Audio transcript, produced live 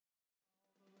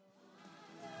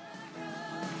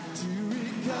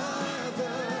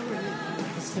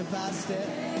step by step,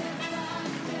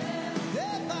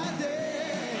 day by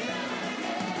day,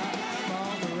 I'm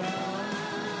on the road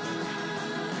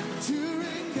to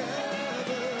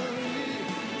recovery,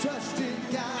 trusting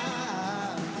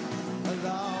God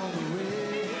along the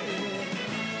way,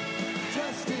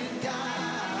 trusting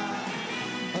God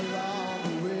along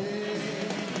the way,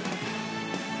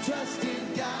 trusting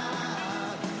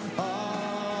God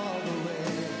all the way.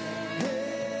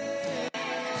 Hey.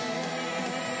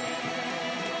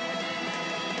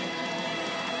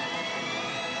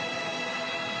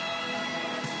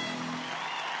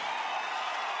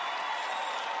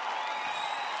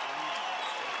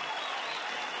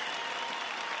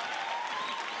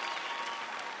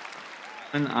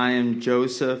 I am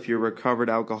Joseph, your recovered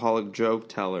alcoholic joke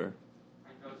teller.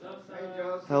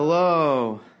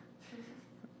 Hello.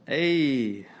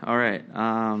 Hey. All right.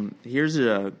 Here's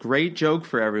a great joke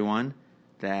for everyone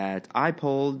that I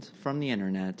pulled from the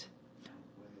internet.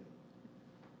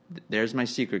 There's my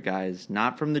secret, guys.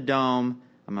 Not from the Dome.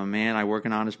 I'm a man. I work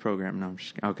an honest program. No, I'm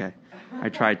just okay. I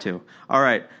tried to. All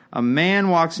right. A man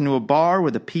walks into a bar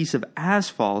with a piece of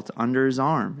asphalt under his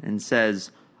arm and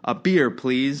says, "A beer,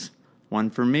 please. One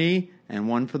for me and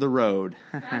one for the road."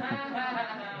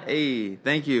 Hey,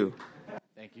 thank you.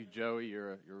 Thank you, Joey.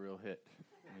 You're a real hit,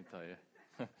 let me tell you.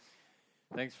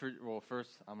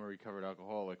 First, I'm a recovered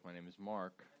alcoholic. My name is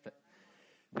Mark.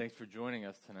 Thanks for joining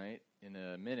us tonight. In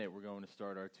a minute, we're going to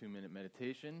start our 2-minute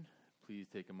meditation. Please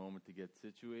take a moment to get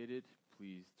situated.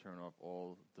 Please turn off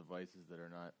all devices that are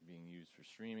not being used for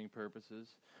streaming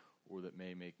purposes or that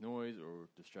may make noise or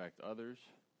distract others.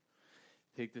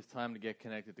 Take this time to get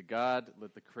connected to God.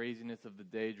 Let the craziness of the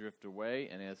day drift away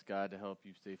and ask God to help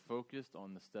you stay focused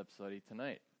on the step study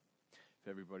tonight. If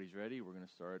everybody's ready, we're going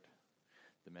to start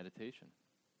the meditation.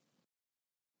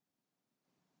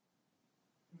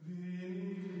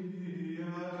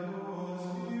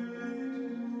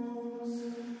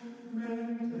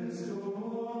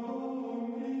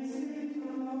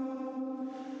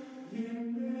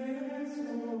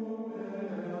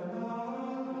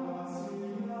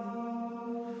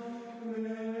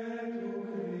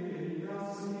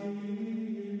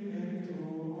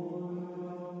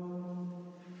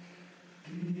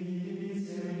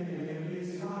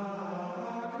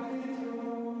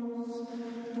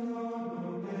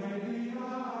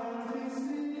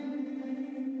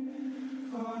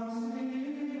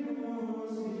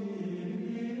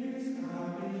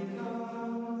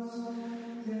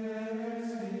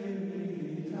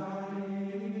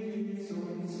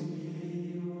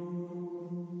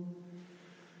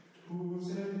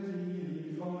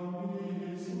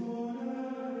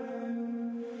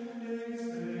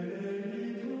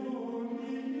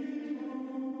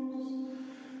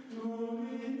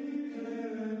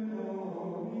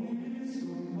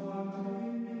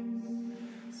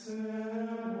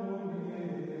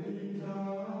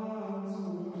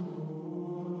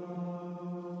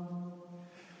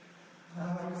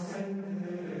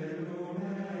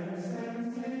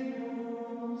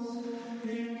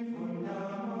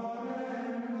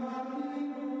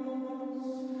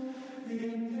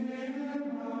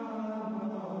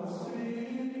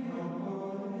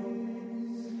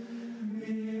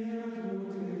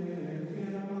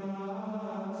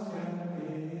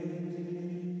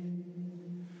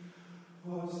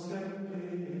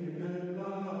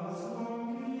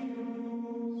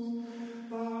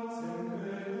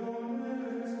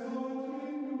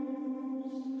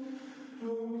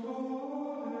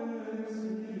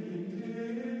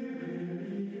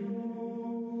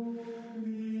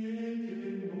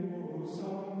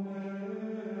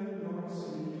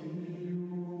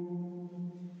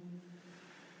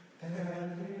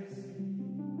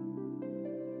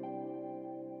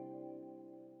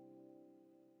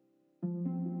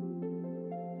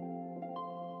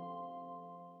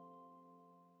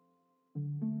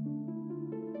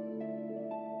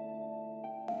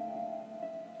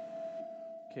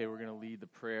 Okay, we're going to lead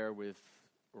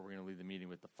the meeting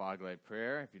with the fog light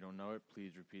prayer. If you don't know it,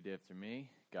 please repeat after me.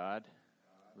 God,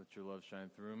 let your love shine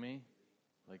through me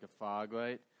like a fog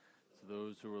light, so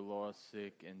those who are lost,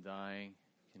 sick, and dying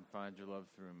can find your love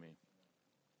through me.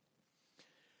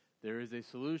 There is a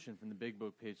solution from the Big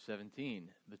Book, page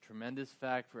 17. The tremendous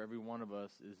fact for every one of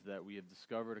us is that we have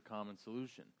discovered a common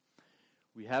solution.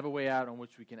 We have a way out on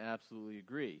which we can absolutely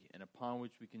agree, and upon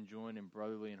which we can join in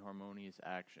brotherly and harmonious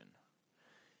action.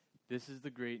 This is the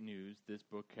great news this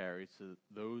book carries to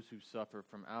those who suffer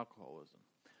from alcoholism.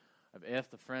 I've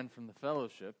asked a friend from the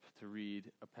fellowship to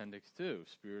read Appendix 2,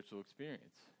 Spiritual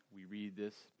Experience. We read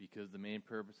this because the main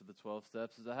purpose of the 12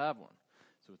 steps is to have one.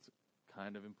 So it's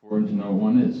kind of important to know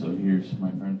what one is. So here's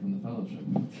my friend from the fellowship.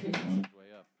 On his way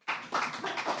up.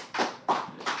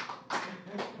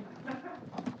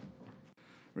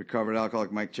 Recovered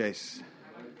alcoholic Mike Chase.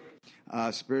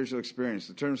 Spiritual experience.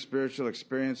 The terms spiritual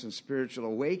experience and spiritual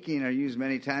awakening are used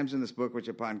many times in this book, which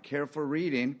upon careful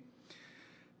reading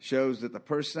shows that the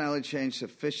personality change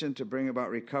sufficient to bring about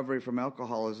recovery from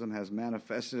alcoholism has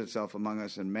manifested itself among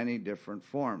us in many different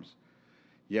forms.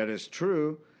 Yet it is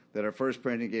true that our first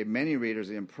printing gave many readers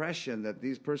the impression that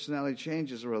these personality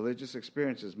changes or religious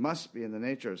experiences must be in the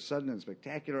nature of sudden and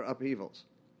spectacular upheavals.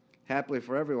 Happily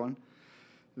for everyone,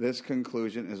 this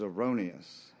conclusion is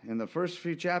erroneous. In the first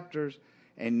few chapters,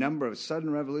 a number of sudden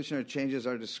revolutionary changes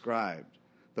are described.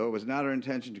 Though it was not our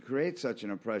intention to create such an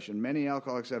impression, many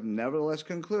alcoholics have nevertheless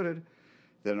concluded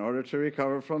that in order to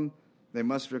recover from, they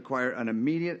must require an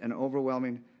immediate and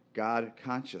overwhelming God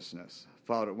consciousness,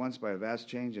 followed at once by a vast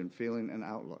change in feeling and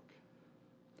outlook.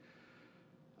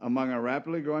 Among our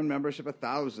rapidly growing membership of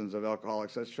thousands of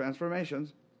alcoholics, such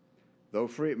transformations, though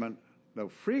frequent,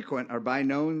 are by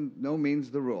no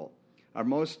means the rule.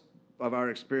 Most of our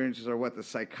experiences are what the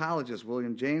psychologist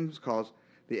William James calls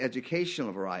the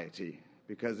educational variety,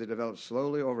 because they develop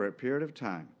slowly over a period of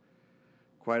time.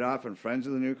 Quite often, friends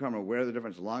of the newcomer are aware of the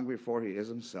difference long before he is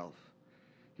himself.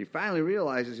 He finally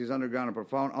realizes he's undergone a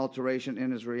profound alteration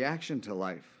in his reaction to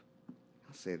life.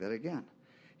 I'll say that again.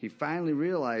 He finally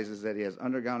realizes that he has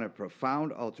undergone a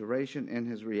profound alteration in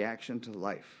his reaction to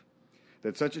life.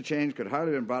 That such a change could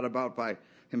hardly have been brought about by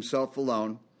himself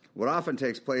alone. What often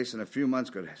takes place in a few months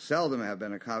could seldom have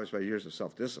been accomplished by years of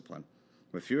self-discipline.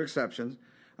 With few exceptions,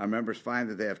 our members find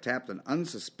that they have tapped an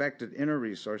unsuspected inner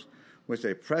resource which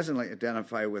they presently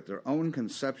identify with their own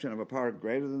conception of a power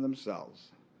greater than themselves.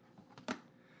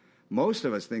 Most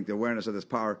of us think the awareness of this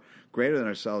power greater than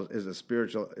ourselves is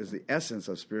the essence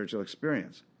of spiritual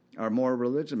experience. Our more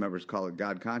religious members call it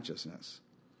God consciousness.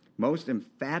 Most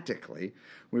emphatically,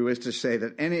 we wish to say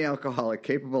that any alcoholic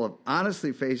capable of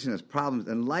honestly facing his problems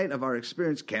in light of our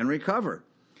experience can recover,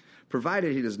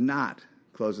 provided he does not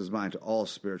close his mind to all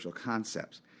spiritual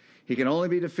concepts. He can only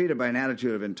be defeated by an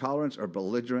attitude of intolerance or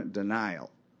belligerent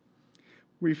denial.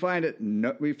 We find that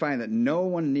no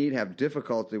one need have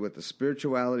difficulty with the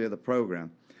spirituality of the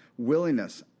program.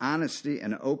 Willingness, honesty,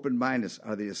 and open-mindedness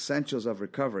are the essentials of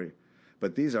recovery,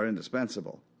 but these are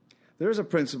indispensable. There is a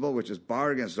principle which is bar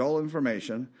against all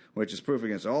information, which is proof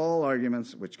against all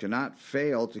arguments, which cannot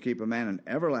fail to keep a man in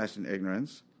everlasting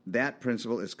ignorance. That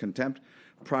principle is contempt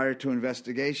prior to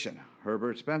investigation.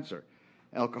 Herbert Spencer,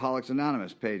 Alcoholics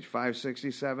Anonymous, page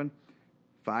 567,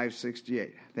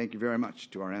 568. Thank you very much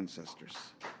to our ancestors.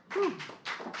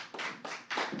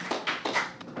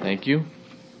 Thank you.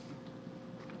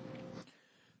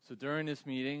 So during this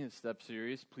meeting, the STEP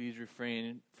series, please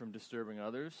refrain from disturbing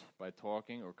others by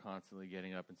talking or constantly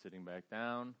getting up and sitting back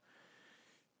down.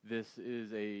 This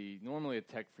is normally a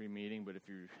tech-free meeting, but if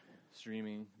you're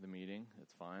streaming the meeting,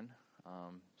 that's fine.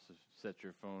 So set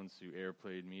your phones to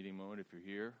airplane meeting mode if you're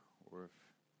here, or if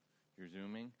you're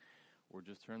Zooming, or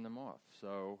just turn them off.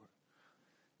 So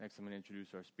next I'm going to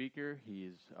introduce our speaker.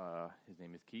 His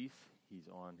name is Keith. He's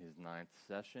on his 9th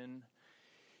session.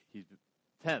 He's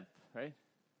 10th, right?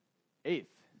 8th.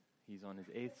 He's on his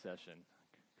 8th session.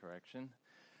 Correction.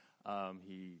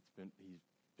 He's been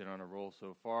on a roll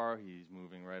so far. He's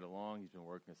moving right along. He's been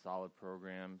working a solid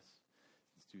program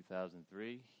since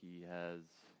 2003. He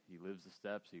lives the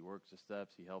steps. He works the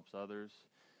steps. He helps others,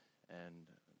 and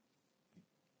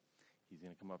he's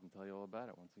going to come up and tell you all about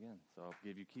it once again. So I'll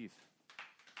give you Keith.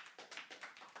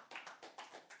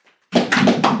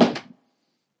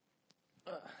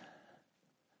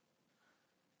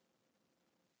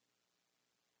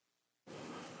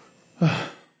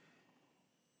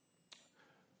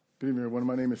 Good evening, everyone.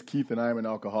 My name is Keith, and I am an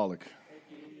alcoholic.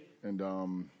 And I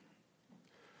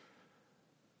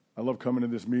love coming to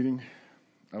this meeting.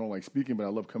 I don't like speaking, but I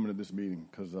love coming to this meeting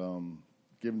because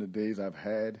given the days I've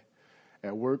had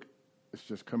at work, it's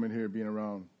just coming here, being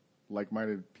around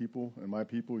like-minded people and my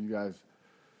people. You guys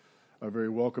are very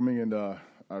welcoming, and I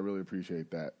really appreciate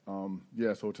that.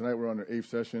 So tonight we're on our 8th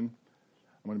session.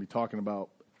 I'm going to be talking about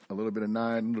a little bit of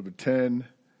 9, a little bit of 10,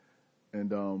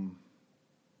 and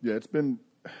it's been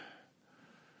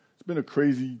a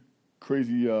crazy,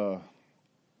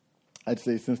 I'd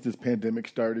say since this pandemic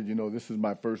started. This is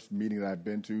my first meeting that I've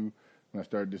been to when I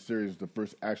started this series. It's the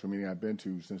first actual meeting I've been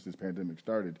to since this pandemic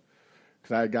started,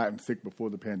 because I had gotten sick before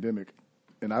the pandemic,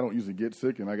 and I don't usually get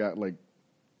sick, and I got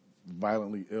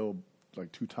violently ill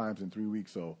 2 times in 3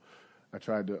 weeks, so I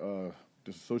tried to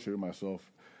disassociate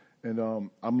myself. And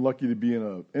I'm lucky to be in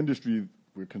an industry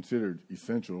we're considered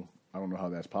essential, I don't know how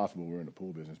that's possible. We're in the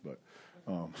pool business, but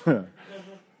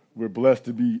we're blessed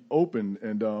to be open.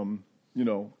 And, you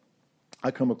know,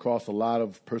 I come across a lot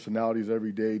of personalities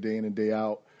every day, day in and day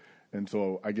out. And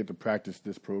so I get to practice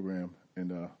this program.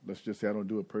 And let's just say I don't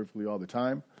do it perfectly all the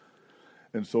time.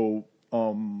 And so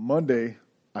Monday,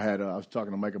 I was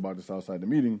talking to Mike about this outside the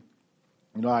meeting.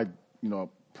 I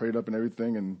prayed up and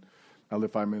everything, and I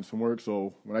live 5 minutes from work.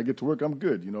 So when I get to work, I'm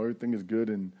good. You know, everything is good.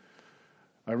 And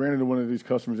I ran into one of these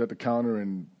customers at the counter,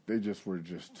 and they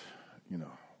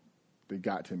they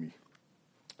got to me.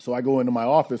 So I go into my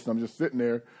office, and I'm just sitting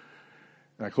there,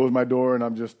 and I close my door, and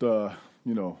I'm just,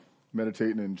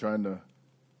 meditating and trying to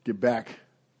get back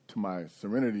to my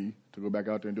serenity to go back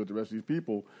out there and do it with the rest of these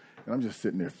people. And I'm just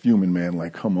sitting there fuming, man,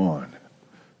 like, come on.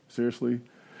 Seriously?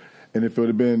 And if it would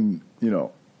have been,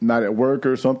 not at work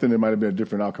or something, it might have been a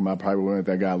different outcome. I probably would have looked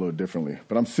at that guy a little differently.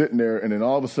 But I'm sitting there, and then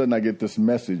all of a sudden I get this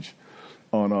message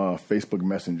on Facebook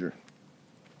Messenger.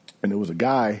 And it was a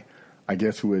guy, I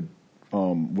guess, who had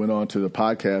went on to the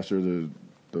podcast or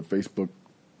the Facebook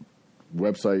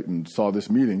website and saw this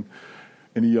meeting.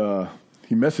 And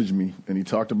he messaged me, and he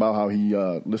talked about how he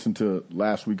listened to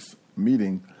last week's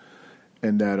meeting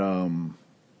and that,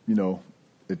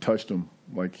 it touched him.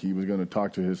 Like he was going to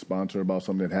talk to his sponsor about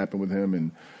something that happened with him.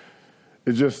 And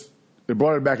it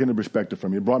brought it back into perspective for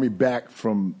me. It brought me back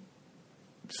from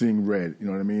seeing red, you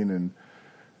know what I mean? And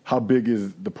how big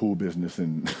is the pool business?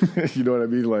 And you know what I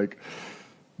mean? Like,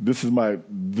 this is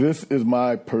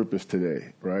my purpose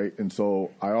today, right? And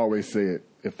so I always say it.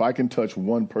 If I can touch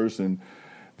one person,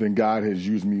 then God has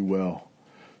used me well.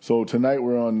 So tonight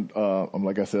we're on,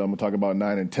 like I said, I'm going to talk about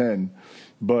 9 and 10.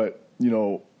 But,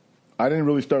 I didn't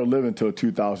really start living until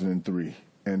 2003.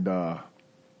 And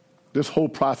this whole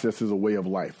process is a way of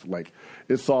life. Like,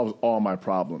 it solves all my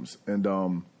problems.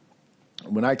 And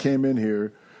when I came in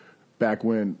here back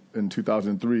in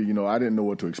 2003, I didn't know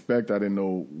what to expect. I didn't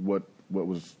know what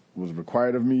was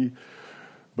required of me.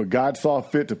 But God saw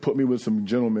fit to put me with some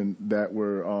gentlemen that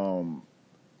were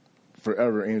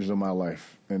forever angels in my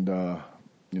life. And,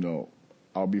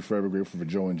 I'll be forever grateful for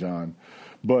Joe and John.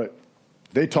 But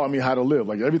they taught me how to live.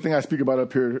 Like, everything I speak about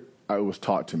up here, it was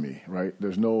taught to me, right?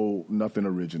 There's nothing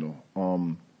original.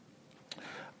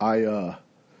 I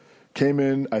came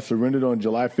in, I surrendered on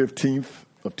July 15th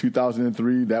of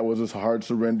 2003. That was a hard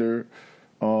surrender.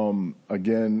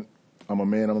 Again, I'm a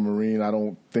man, I'm a Marine. I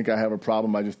don't think I have a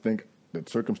problem. I just think that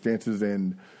circumstances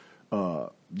and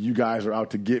you guys are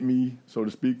out to get me, so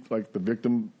to speak, like the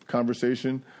victim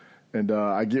conversation. And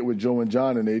I get with Joe and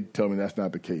John, and they tell me that's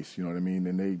not the case. You know what I mean?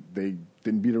 And they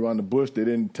didn't beat around the bush. They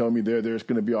didn't tell me it's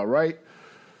going to be all right.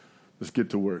 Let's get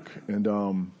to work. And,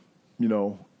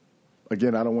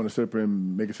 again, I don't want to sit up here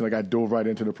and make it seem like I dove right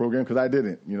into the program, because I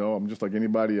didn't. I'm just like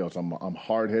anybody else. I'm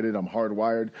hard-headed. I'm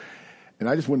hardwired. And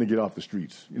I just wanted to get off the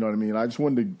streets. You know what I mean? I just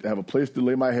wanted to have a place to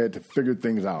lay my head to figure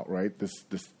things out, right? This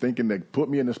thinking that put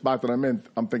me in the spot that I'm in,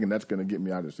 I'm thinking that's going to get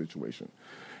me out of the situation.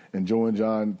 And Joe and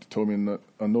John told me in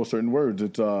no certain words,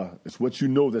 it's what you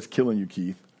know that's killing you,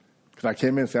 Keith. Because I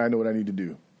came in and said, I know what I need to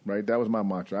do, right? That was my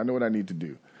mantra. I know what I need to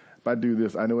do. If I do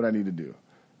this, I know what I need to do.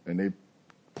 And they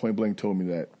point blank told me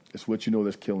that it's what you know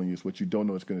that's killing you. It's what you don't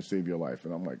know that's going to save your life.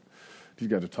 And I'm like, these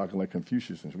guys are talking like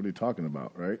Confucius. What are they talking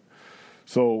about, right?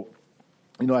 So,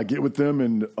 I get with them,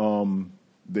 and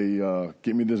they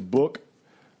get me this book.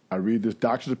 I read this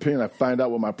doctor's opinion. I find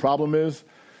out what my problem is.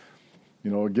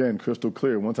 Again, crystal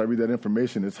clear. Once I read that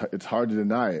information, it's hard to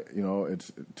deny it.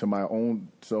 It's to my own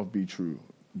self be true.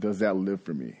 Does that live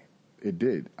for me? It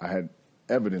did. I had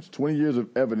evidence, 20 years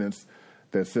of evidence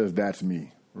that says that's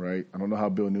me, right? I don't know how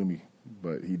Bill knew me,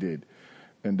 but he did.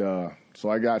 And so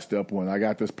I got step one. I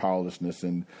got this powerlessness.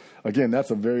 And again,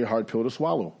 that's a very hard pill to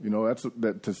swallow.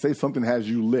 That to say something has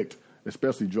you licked,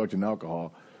 especially drugs and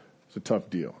alcohol, it's a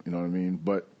tough deal. You know what I mean?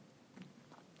 But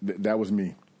that was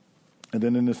me. And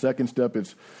then in the second step,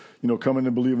 it's, coming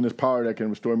to believe in this power that can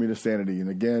restore me to sanity. And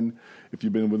again, if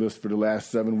you've been with us for the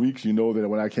last 7 weeks, you know that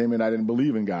when I came in, I didn't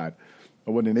believe in God.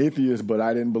 I wasn't an atheist, but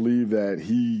I didn't believe that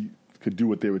he could do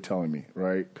what they were telling me,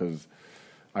 right? Because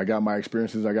I got my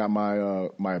experiences, I got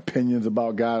my opinions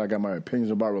about God, I got my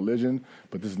opinions about religion,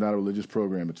 but this is not a religious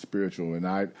program, it's spiritual.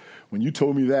 And when you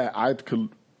told me that, I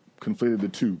conflated the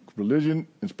two. Religion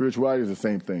and spirituality is the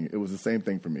same thing. It was the same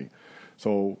thing for me.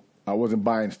 So I wasn't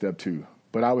buying step two,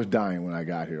 but I was dying when I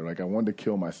got here. Like, I wanted to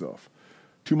kill myself.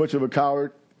 Too much of a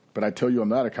coward, but I tell you I'm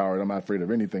not a coward. I'm not afraid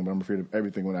of anything, but I'm afraid of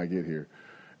everything when I get here.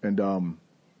 And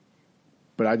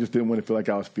but I just didn't want to feel like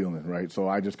I was feeling, right? So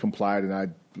I just complied,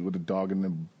 and with the dog in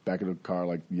the back of the car,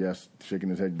 like, yes, shaking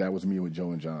his head. That was me with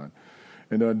Joe and John.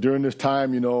 And during this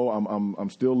time, I'm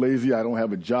still lazy. I don't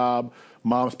have a job.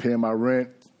 Mom's paying my rent.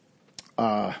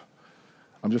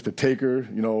 I'm just a taker.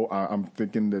 You know, I'm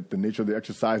thinking that the nature of the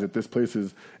exercise at this place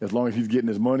is, as long as he's getting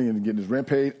his money and getting his rent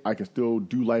paid, I can still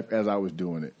do life as I was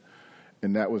doing it.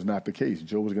 And that was not the case.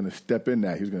 Joe was going to step in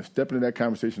that. He was going to step into that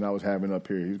conversation I was having up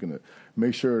here. He was going to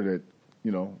make sure that,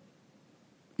 you know,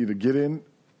 either get on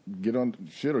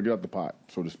shit or get out the pot,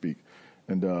 so to speak.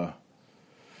 And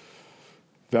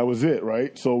that was it,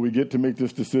 right? So we get to make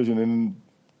this decision. And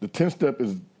the 10th step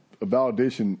is a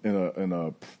validation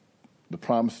in the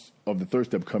promise of the third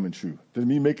step coming true. There's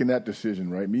me making that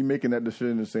decision, right? Me making that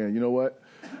decision and saying, you know what?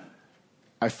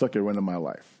 I suck at running my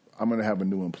life. I'm going to have a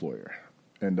new employer.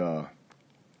 And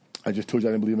I just told you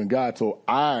I didn't believe in God, so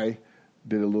I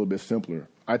did it a little bit simpler.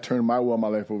 I turned my will of my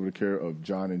life over to the care of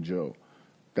John and Joe.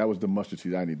 That was the mustard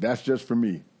seed I need. That's just for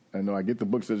me. I know I get the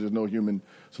book says there's no human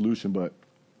solution, but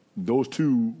those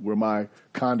two were my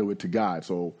conduit to God.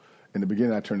 So in the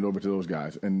beginning, I turned it over to those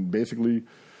guys. And basically,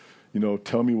 you know,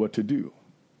 tell me what to do.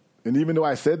 And even though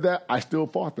I said that, I still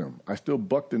fought them. I still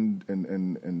bucked and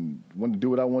wanted to do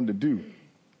what I wanted to do.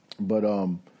 But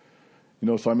you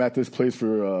know, so I'm at this place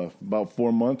for about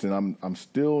 4 months, and I'm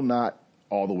still not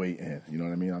all the way in. You know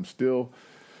what I mean? I'm still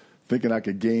thinking I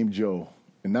could game Joe,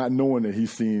 and not knowing that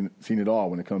he's seen it all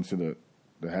when it comes to the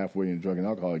halfway in drug and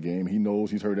alcohol game. He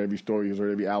knows. He's heard every story. He's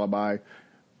heard every alibi.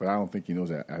 But I don't think he knows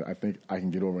that. I think I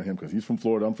can get over on him because he's from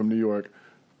Florida. I'm from New York.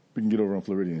 We can get over on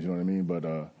Floridians. You know what I mean? But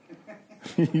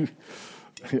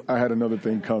I had another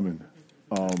thing coming.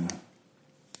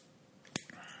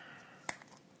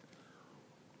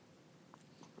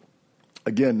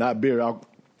 Again, not beer.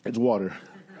 It's water.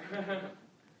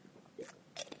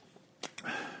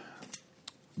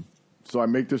 So I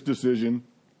make this decision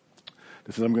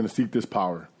that says I'm going to seek this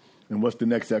power. And what's the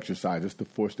next exercise? It's the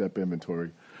 4-step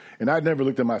inventory. And I never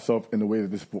looked at myself in the way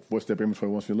that this 4-step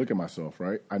inventory wants me to look at myself,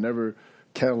 right? I never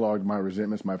cataloged my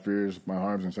resentments, my fears, my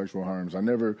harms, and sexual harms. I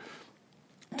never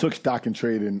took stock and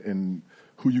trade in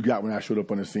who you got when I showed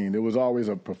up on the scene. It was always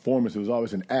a performance. It was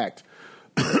always an act.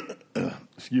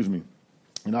 Excuse me.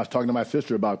 And I was talking to my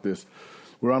sister about this.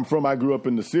 Where I'm from, I grew up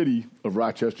in the city of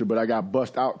Rochester, but I got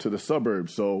bussed out to the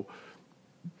suburbs. So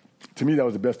to me, that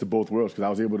was the best of both worlds because I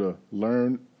was able to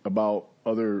learn about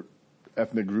other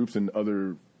ethnic groups and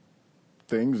other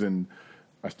things, and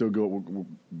I still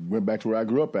went back to where I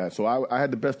grew up at. So I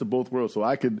had the best of both worlds, so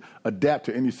I could adapt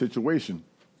to any situation.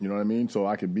 You know what I mean? So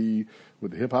I could be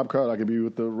with the hip-hop crowd. I could be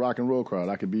with the rock and roll crowd.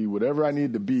 I could be whatever I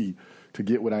needed to be to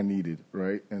get what I needed,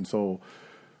 right? And so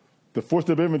the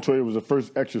 4-step inventory was the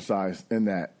first exercise in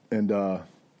that. And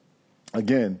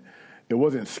again, it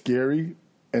wasn't scary.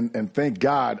 And thank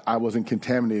God I wasn't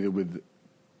contaminated with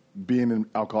being in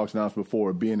Alcoholics Anonymous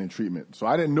before, being in treatment. So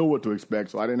I didn't know what to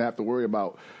expect, so I didn't have to worry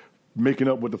about making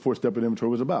up what the 4-step inventory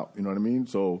was about. You know what I mean?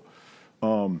 So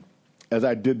as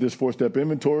I did this 4-step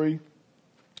inventory,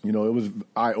 you know, it was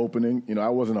eye-opening. You know, I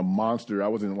wasn't a monster. I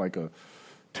wasn't like a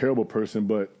terrible person,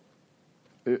 but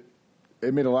it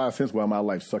made a lot of sense why my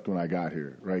life sucked when I got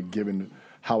here, right, given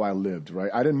how I lived, right?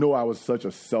 I didn't know I was such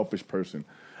a selfish person.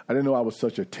 I didn't know I was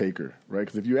such a taker, right?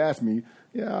 Because if you ask me,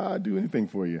 yeah, I'd do anything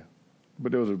for you.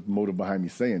 But there was a motive behind me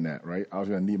saying that, right? I was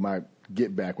going to need my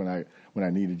get back when I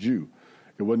needed you.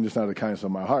 It wasn't just out of the kindness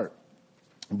of my heart.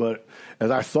 But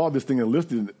as I saw this thing and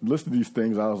listed these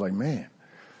things, I was like, man,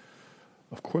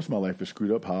 of course my life is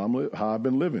screwed up how I've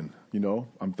been living. You know,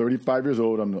 I'm 35 years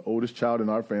old. I'm the oldest child in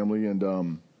our family.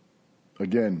 And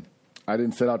again, I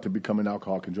didn't set out to become an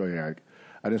alcoholic and drug addict.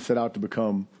 I didn't set out to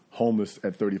become homeless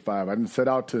at 35. I didn't set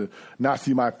out to not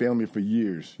see my family for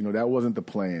years. You know, that wasn't the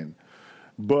plan.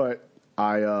 But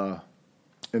I,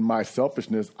 in my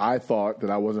selfishness, I thought that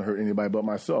I wasn't hurting anybody but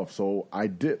myself. So I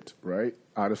dipped, right?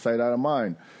 Out of sight, out of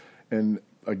mind. And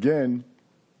again,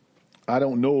 I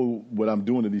don't know what I'm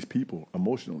doing to these people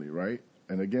emotionally, right?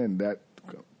 And again, that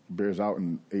bears out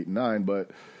in 8 and 9.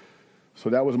 But so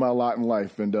that was my lot in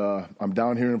life. And I'm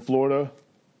down here in Florida.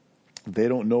 They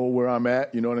don't know where I'm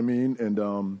at, you know what I mean?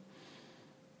 And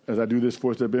as I do this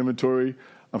 4-step inventory,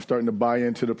 I'm starting to buy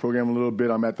into the program a little bit.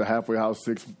 I'm at the halfway house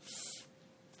 4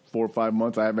 or 5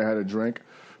 months. I haven't had a drink,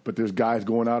 but there's guys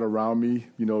going out around me.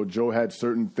 You know, Joe had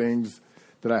certain things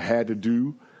that I had to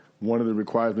do. One of the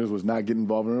requirements was not get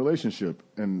involved in a relationship.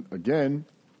 And again,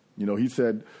 you know, he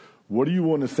said, what do you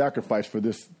want to sacrifice for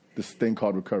this thing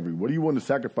called recovery? What do you want to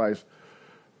sacrifice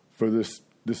for this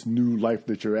new life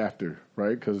that you're after,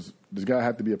 right? Because there's got to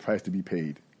have to be a price to be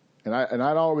paid. And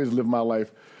I'd always lived my life,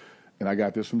 and I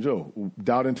got this from Joe,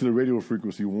 dialed into the radio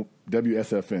frequency,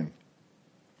 WSFN,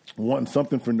 wanting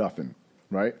something for nothing,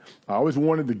 right? I always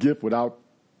wanted the gift without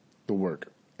the work.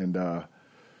 And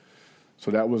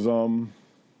so that was,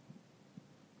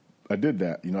 I did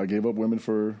that. You know, I gave up women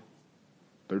for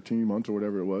 13 months or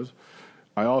whatever it was.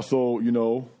 I also,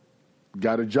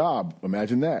 got a job.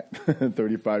 Imagine that,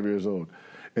 35 years old.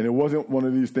 And it wasn't one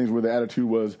of these things where the attitude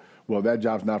was, well, that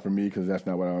job's not for me because that's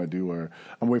not what I want to do, or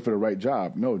I'm waiting for the right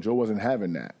job. No, Joe wasn't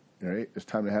having that, right? It's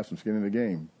time to have some skin in the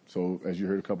game. So as you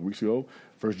heard a couple weeks ago,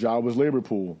 first job was labor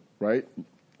pool, right?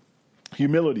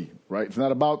 Humility, right? It's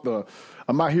not about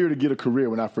I'm not here to get a career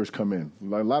when I first come in.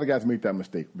 Like, a lot of guys make that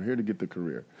mistake. We're here to get the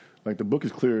career. Like, the book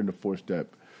is clear in the 4th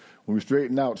step. When we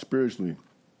straighten out spiritually,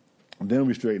 then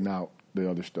we straighten out the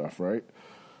other stuff, right?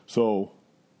 So,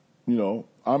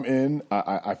 I'm in.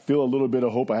 I feel a little bit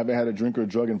of hope. I haven't had a drink or a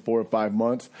drug in 4 or 5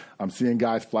 months. I'm seeing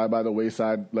guys fly by the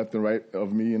wayside left and right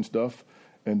of me and stuff.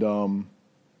 And, I'm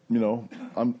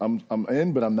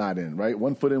in, but I'm not in, right?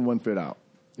 1 foot in, 1 foot out.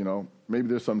 Maybe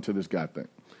there's something to this God thing.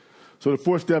 So the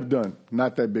 4th step done,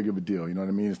 not that big of a deal. You know what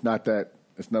I mean? It's not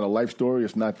a life story.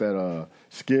 It's not that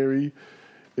scary.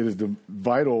 It is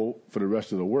vital for the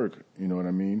rest of the work. You know what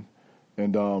I mean?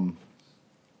 And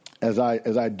as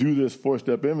I do this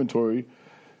 4-step inventory,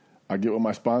 I get with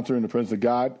my sponsor in the presence of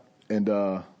God and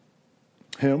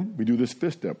we do this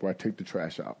 5th step where I take the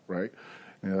trash out, right?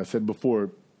 And as I said before,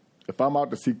 if I'm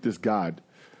out to seek this God,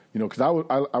 because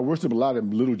I worshiped a lot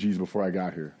of little G's before I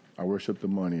got here. I worshiped the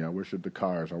money. I worshiped the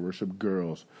cars. I worshiped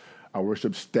girls. I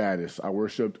worshiped status. I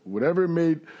worshiped whatever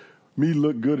made me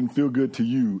look good and feel good to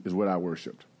you is what I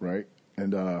worshiped, right?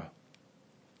 And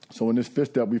so in this 5th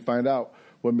step, we find out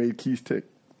what made Keys tick.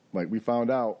 Like, we found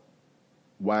out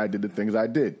why I did the things I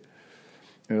did.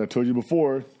 And I told you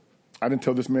before, I didn't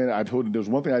tell this man. I told him there was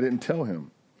one thing I didn't tell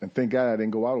him. And thank God I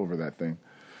didn't go out over that thing.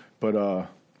 But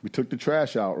we took the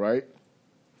trash out, right?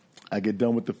 I get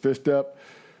done with the 5th step,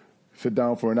 sit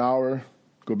down for an hour,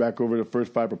 go back over the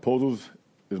first 5 proposals.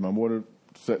 Is my mortar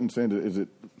set and sand? Is it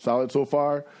solid so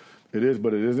far? It is,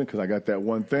 but it isn't because I got that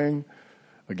one thing.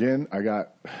 Again, I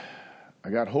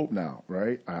got hope now,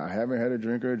 right? I haven't had a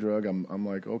drink or a drug. I'm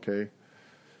like, okay,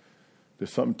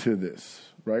 there's something to this,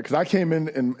 right? Because I came in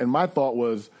and my thought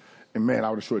was, and man, I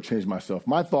would have shortchanged myself.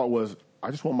 My thought was,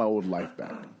 I just want my old life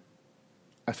back.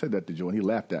 I said that to Joe, and he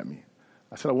laughed at me.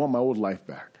 I said, I want my old life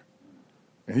back.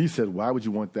 And he said, why would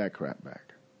you want that crap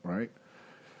back, right?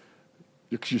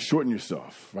 Because you're shorting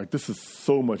yourself. Like, this is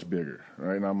so much bigger,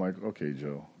 right? And I'm like, okay,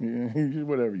 Joe,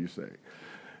 whatever you say.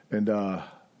 And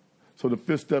so the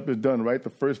 5th step is done, right? The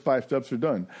first 5 steps are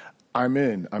done. I'm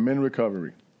in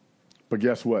recovery. But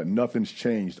guess what? Nothing's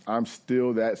changed. I'm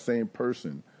still that same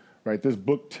person, right? This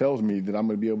book tells me that I'm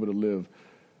going to be able to live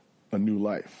a new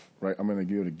life, right? I'm going to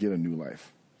be able to get a new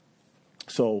life.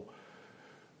 So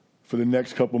for the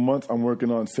next couple months, I'm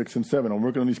working on 6 and 7. I'm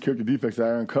working on these character defects that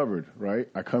I uncovered, right?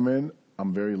 I come in,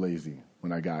 I'm very lazy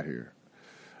when I got here.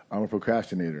 I'm a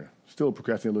procrastinator. Still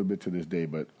procrastinate a little bit to this day,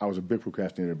 but I was a big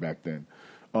procrastinator back then.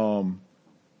 And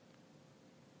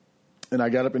I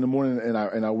got up in the morning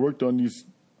and I worked on these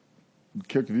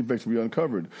character defects we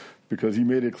uncovered because he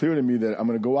made it clear to me that I'm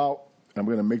going to go out and I'm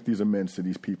going to make these amends to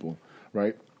these people,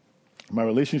 right? My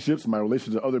relations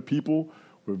with other people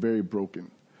were very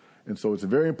broken. And so it's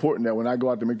very important that when I go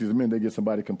out to make these amends, they get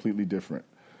somebody completely different.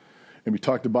 And we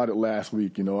talked about it last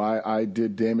week. I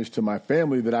did damage to my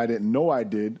family that I didn't know I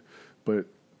did, but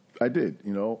I did,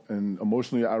 and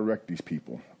emotionally I wrecked these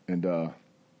people. And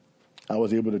I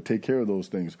was able to take care of those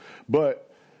things. But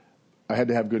I had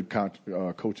to have good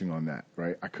coaching on that,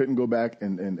 right? I couldn't go back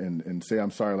and say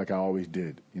I'm sorry like I always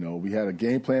did. We had a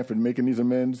game plan for making these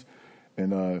amends,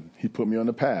 and he put me on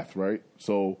the path, right?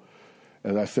 So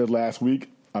as I said last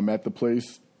week, I'm at the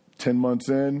place 10 months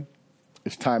in.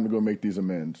 It's time to go make these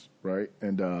amends, right?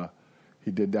 And I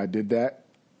did that.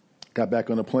 Got back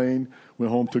on the plane,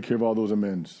 went home, took care of all those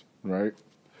amends, right?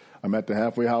 I'm at the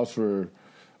halfway house for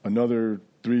another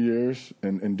 3 years,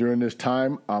 and during this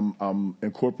time, I'm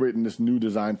incorporating this new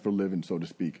design for living, so to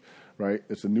speak, right?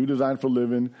 It's a new design for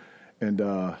living, and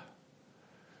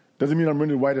doesn't mean I'm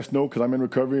really white as snow because I'm in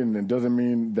recovery, and it doesn't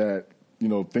mean that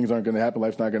things aren't going to happen,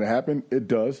 life's not going to happen. It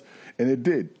does, and it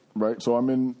did, right? So I'm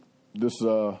in this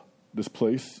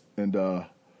place, and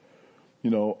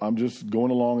I'm just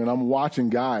going along, and I'm watching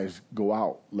guys go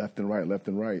out left and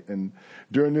right, and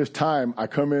during this time, I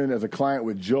come in as a client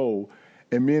with Joe.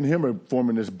 And me and him are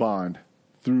forming this bond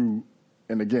through,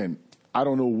 and again, I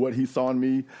don't know what he saw in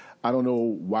me. I don't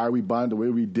know why we bond the way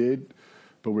we did,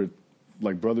 but we're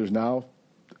like brothers now.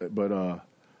 But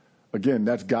again,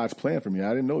 that's God's plan for me.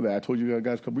 I didn't know that. I told you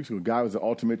guys a couple weeks ago, God was the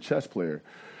ultimate chess player.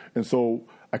 And so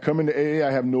I come into AA,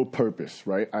 I have no purpose,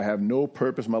 right? I have no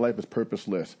purpose. My life is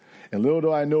purposeless. And little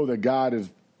do I know that God is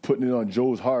putting it on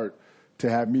Joe's heart to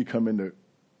have me come into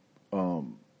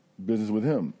business with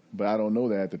him. But I don't know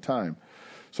that at the time.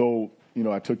 So,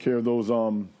 I took care of those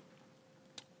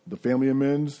the family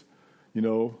amends,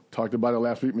 talked about it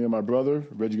last week, me and my brother.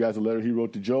 Read you guys a letter he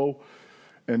wrote to Joe.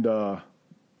 And,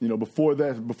 before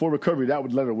recovery,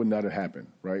 that letter would not have happened,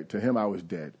 right? To him, I was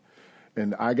dead.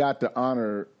 And I got the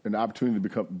honor and the opportunity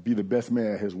to be the best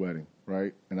man at his wedding,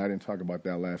 right? And I didn't talk about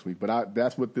that last week. But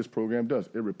that's what this program does.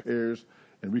 It repairs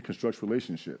and reconstructs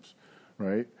relationships,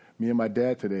 right? Me and my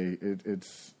dad today,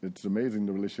 it's amazing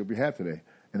the relationship we have today.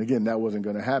 And again, that wasn't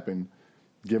going to happen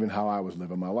given how I was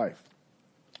living my life,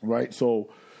 right? So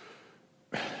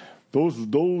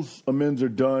those amends are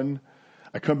done.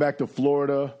 I come back to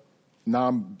Florida. Now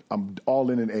I'm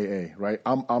all in AA, right?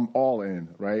 I'm all in,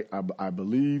 right? I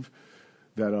believe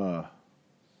that I'm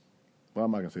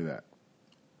not gonna say that.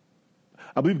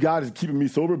 I believe God is keeping me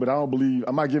sober, but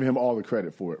I'm not giving him all the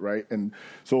credit for it, right? And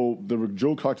so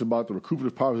Joe talks about the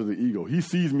recuperative powers of the ego. He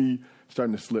sees me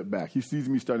starting to slip back. He sees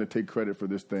me starting to take credit for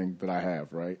this thing that I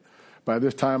have, right? By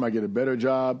this time, I get a better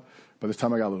job. By this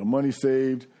time, I got a little money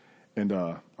saved, and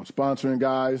I'm sponsoring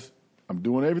guys. I'm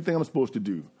doing everything I'm supposed to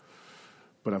do,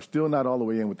 but I'm still not all the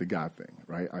way in with the God thing,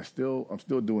 right? I'm still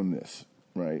doing this,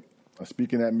 right? I'm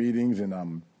speaking at meetings, and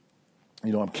I'm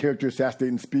character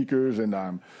assassinating speakers, and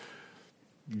I'm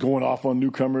going off on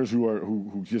newcomers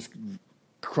who just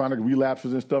chronic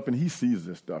relapses and stuff, and he sees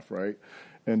this stuff, right?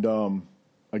 And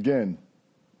again,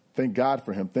 thank God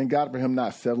for him. Thank God for him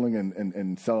not settling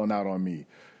and selling out on me.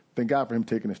 Thank God for him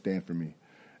taking a stand for me.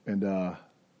 And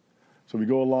so we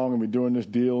go along and we're doing this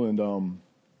deal, and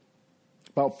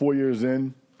about 4 years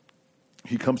in,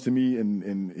 he comes to me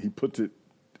and he puts it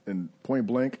in point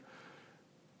blank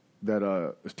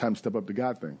that it's time to step up the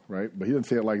God thing, right? But he didn't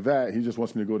say it like that. He just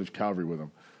wants me to go to Calvary with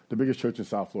him, the biggest church in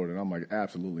South Florida. And I'm like,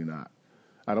 absolutely not.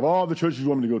 Out of all the churches you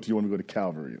want me to go to, you want me to go to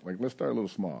Calvary. Like, let's start a little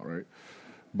small, right?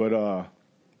 But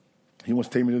he wants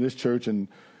to take me to this church, and,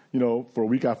 for a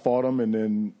week I fought him, and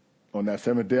then on that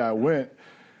seventh day I went,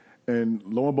 and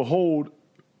lo and behold,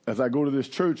 as I go to this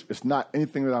church, it's not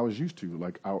anything that I was used to.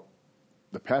 Like,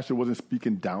 the pastor wasn't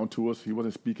speaking down to us. He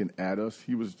wasn't speaking at us.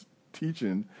 He was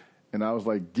teaching, and I was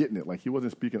like getting it. Like, he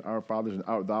wasn't speaking our fathers and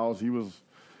our thous.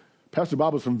 Pastor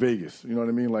Bob was from Vegas, you know what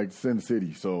I mean? Like Sin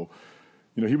City. So,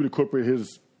 he would incorporate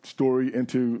his story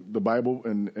into the Bible,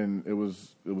 and it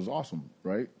was awesome,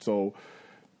 right? So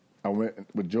I went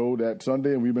with Joe that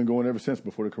Sunday, and we've been going ever since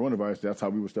before the coronavirus. That's how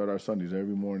we would start our Sundays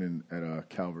every morning at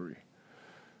Calvary.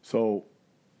 So,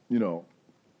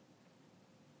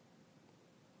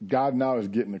 God now is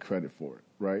getting the credit for it,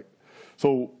 right?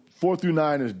 So 4 through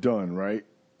 9 is done, right?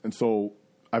 And so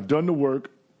I've done the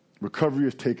work. Recovery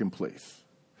has taken place.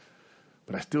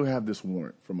 But I still have this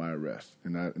warrant for my arrest,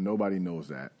 and nobody knows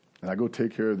that. And I go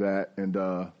take care of that, and,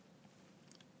 I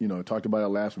talked about it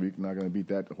last week. I'm not going to beat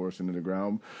that horse into the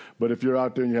ground. But if you're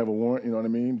out there and you have a warrant, you know what I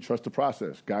mean? Trust the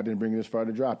process. God didn't bring you this far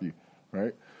to drop you,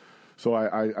 right? So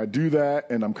I do that,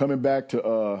 and I'm coming back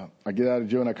to, I get out of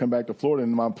jail, and I come back to Florida,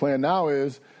 and my plan now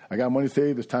is I got money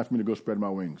saved. It's time for me to go spread my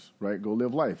wings, right? Go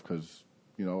live life, because,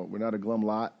 we're not a glum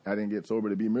lot. I didn't get sober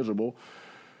to be miserable.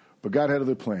 But God had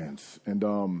other plans. And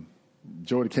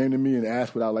Joe came to me and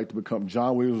asked what I'd like to become.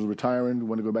 John Williams was retiring,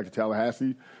 wanted to go back to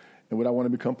Tallahassee, and would I want to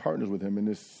become partners with him in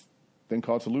this thing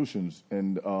called Solutions.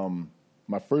 And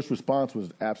my first response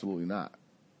was absolutely not,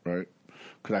 right?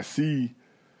 Because I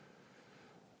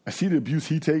see the abuse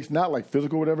he takes, not like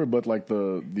physical or whatever, but like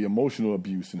the emotional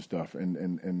abuse and stuff, and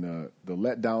the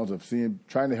letdowns of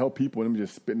trying to help people and them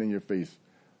just spitting in your face,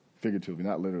 figuratively,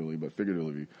 not literally, but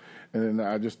figuratively. And then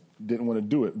I just didn't want to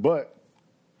do it. But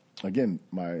again,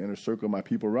 my inner circle, my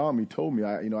people around me told me,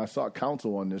 I sought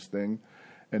counsel on this thing,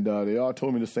 and they all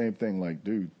told me the same thing, like,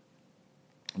 dude,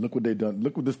 look what they've done.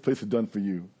 Look what this place has done for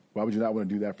you. Why would you not want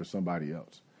to do that for somebody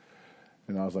else?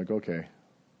 And I was like, okay,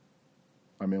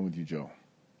 I'm in with you, Joe,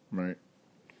 right?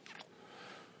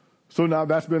 So now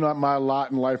that's been my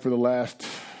lot in life for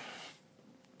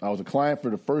I was a client for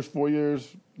the first 4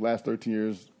 years, last 13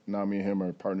 years. Now me and him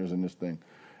are partners in this thing.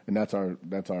 And that's our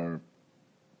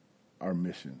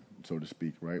mission, so to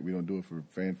speak, right? We don't do it for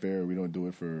fanfare. We don't do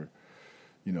it for,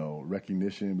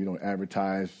 recognition. We don't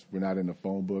advertise. We're not in the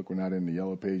phone book. We're not in the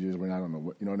yellow pages. We're not on the,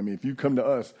 you know what I mean? If you come to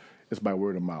us, it's by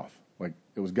word of mouth. Like,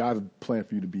 it was God's plan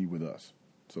for you to be with us,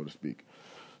 so to speak.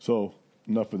 So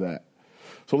enough of that.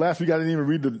 So last week I didn't even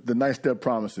read the 9-step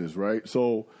promises, right?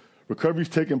 So recovery's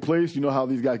taking place. You know how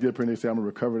these guys get up here and they say, I'm a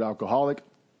recovered alcoholic.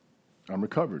 I'm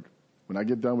recovered. When I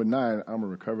get done with 9, I'm a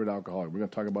recovered alcoholic. We're going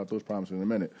to talk about those promises in a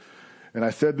minute. And I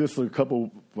said this when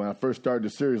I first started the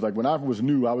series. Like, when I was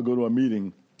new, I would go to a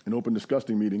meeting, an open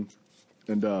disgusting meeting,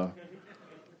 and,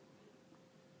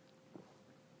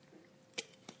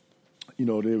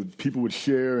 people would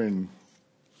share, and,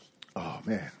 oh,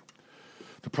 man.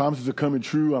 the promises are coming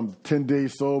true. I'm 10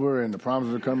 days sober, and the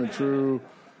promises are coming true.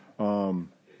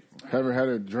 Haven't had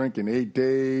a drink in 8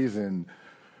 days, and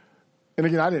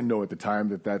again, I didn't know at the time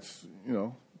that that's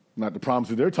not the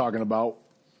promises they're talking about.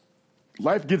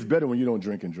 Life gets better when you don't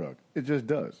drink and drug. It just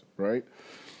does, right?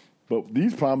 But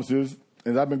these promises,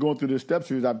 as I've been going through this step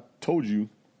series, I've told you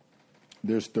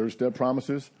there's third step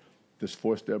promises, there's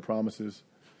fourth step promises,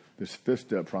 there's fifth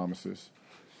step promises.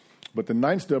 But the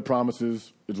ninth step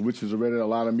promises, which is already at a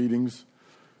lot of meetings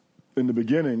in the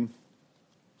beginning,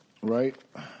 right?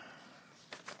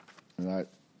 And I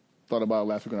thought about it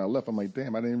last week when I left. I'm like,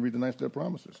 damn, I didn't even read the ninth step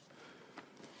promises.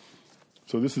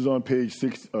 So this is on page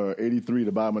 83,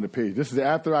 the bottom of the page. This is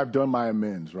after I've done my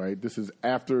amends, right? This is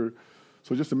after.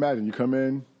 So just imagine you come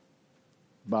in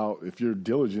about, if you're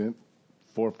diligent,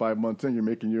 4 or 5 months in, you're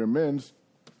making your amends.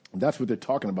 That's what they're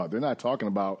talking about. They're not talking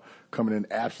about coming in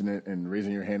abstinent and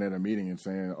raising your hand at a meeting and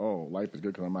saying, oh, life is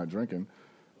good because I'm not drinking.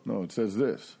 No, it says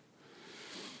this.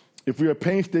 If we are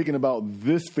painstaking about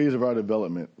this phase of our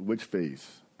development, which phase?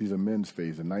 These amends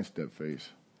phase, the ninth step phase.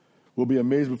 We'll be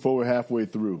amazed before we're halfway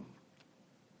through.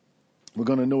 We're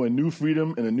going to know a new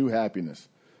freedom and a new happiness.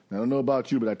 Now, I don't know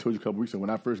about you, but I told you a couple weeks ago, when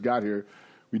I first got here,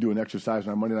 we do an exercise in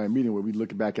our Monday night meeting where we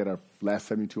look back at our last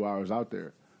 72 hours out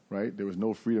there, right? There was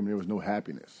no freedom. There was no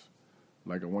happiness.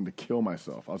 Like I wanted to kill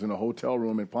myself. I was in a hotel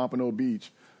room in Pompano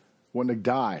Beach, wanting to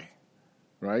die,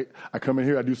 right? I come in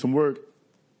here, I do some work,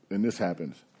 and this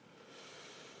happens.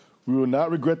 We will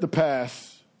not regret the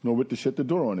past, nor with to shut the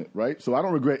door on it, right? So I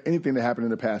don't regret anything that happened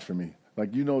in the past for me.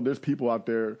 Like, there's people out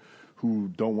there who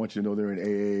don't want you to know they're in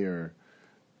AA or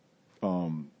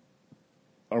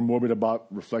are morbid about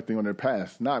reflecting on their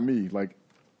past. Not me. Like,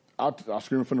 I'll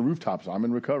scream from the rooftops, I'm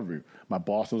in recovery. My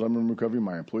boss knows I'm in recovery.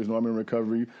 My employees know I'm in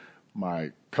recovery.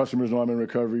 My customers know I'm in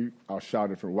recovery. I'll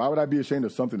shout it for. Why would I be ashamed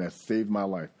of something that saved my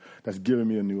life, that's given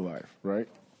me a new life, right?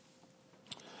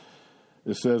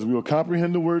 It says, we will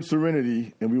comprehend the word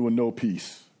serenity and we will know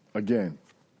peace. Again,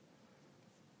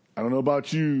 I don't know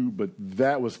about you, but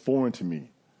that was foreign to me.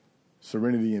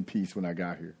 Serenity and peace when I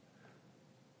got here.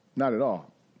 Not at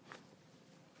all.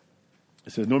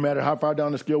 It says, no matter how far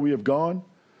down the scale we have gone,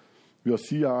 we'll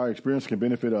see how our experience can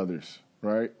benefit others,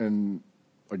 right? And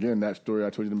again, that story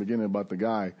I told you in the beginning about the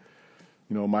guy,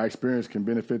 my experience can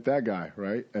benefit that guy,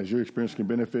 right? As your experience can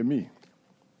benefit me.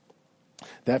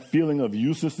 That feeling of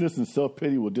uselessness and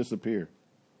self-pity will disappear.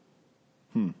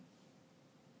 Now,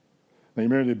 you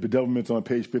remember the bedevilment's on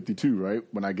page 52, right?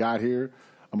 When I got here,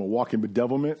 I'm a walking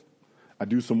bedevilment. I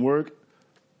do some work,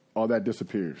 all that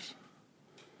disappears.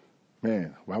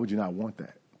 Man, why would you not want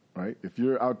that, right? If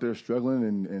you're out there struggling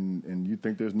and you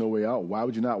think there's no way out, why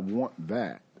would you not want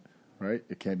that, right?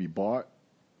 It can't be bought.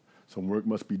 Some work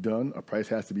must be done. A price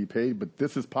has to be paid, but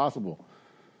this is possible.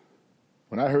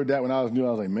 When I heard that when I was new, I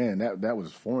was like, man, that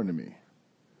was foreign to me.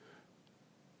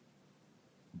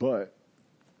 But,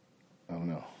 I don't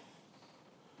know.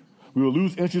 We will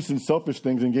lose interest in selfish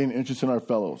things and gain interest in our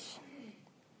fellows.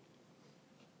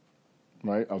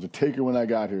 Right? I was a taker when I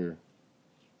got here.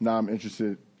 Now I'm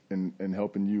interested in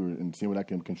helping you and seeing what I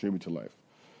can contribute to life.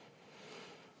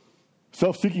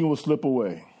 Self-seeking will slip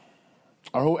away.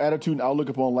 Our whole attitude and outlook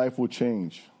upon life will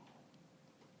change.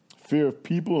 Fear of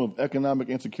people and of economic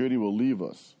insecurity will leave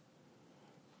us.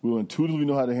 We will intuitively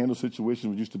know how to handle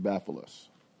situations which used to baffle us.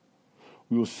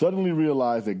 We will suddenly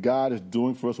realize that God is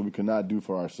doing for us what we cannot do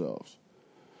for ourselves.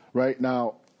 Right?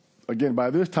 Now, again,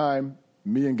 by this time,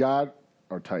 me and God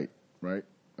are tight, right?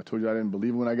 I told you I didn't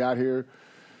believe it when I got here.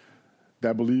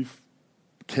 That belief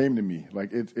came to me.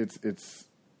 Like, it's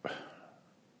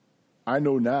I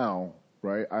know now,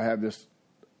 right? I have this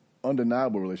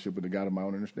undeniable relationship with the God of my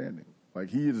own understanding. Like,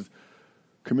 he is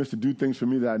committed to do things for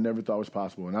me that I never thought was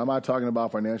possible. And I'm not talking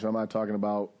about financial. I'm not talking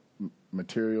about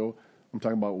material. I'm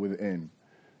talking about within.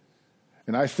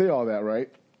 And I say all that, right?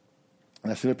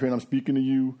 And I sit up here and I'm speaking to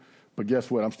you, but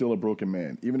guess what? I'm still a broken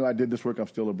man. Even though I did this work, I'm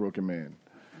still a broken man.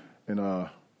 And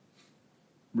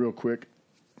real quick,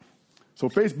 so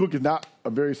Facebook is not a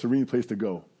very serene place to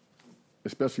go,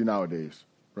 especially nowadays,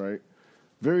 right?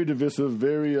 Very divisive,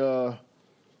 very,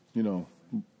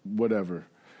 whatever.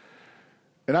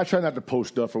 And I try not to post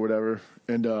stuff or whatever.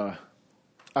 And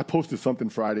I posted something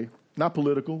Friday, not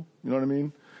political, you know what I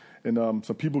mean? And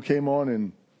some people came on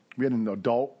and we had an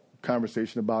adult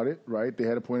conversation about it, right? They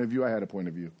had a point of view, I had a point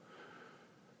of view,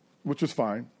 which was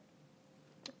fine.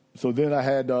 So then I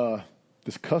had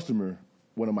this customer,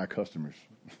 one of my customers,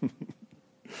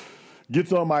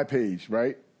 gets on my page,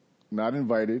 right? Not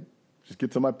invited, just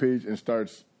gets on my page and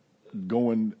starts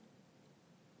going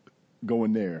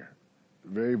there.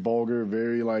 Very vulgar,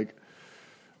 very like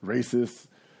racist.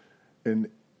 And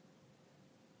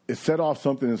it set off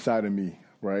something inside of me,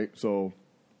 right? So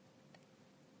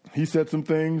he said some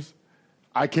things.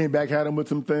 I came back at him with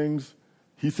some things.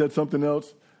 He said something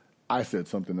else. I said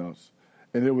something else.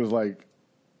 And it was like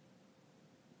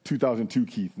 2002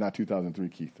 Keith, not 2003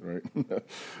 Keith, right?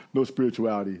 No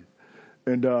spirituality.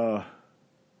 And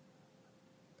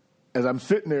as I'm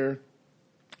sitting there,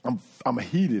 I'm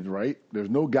heated, right? There's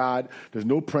no God. There's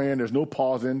no praying. There's no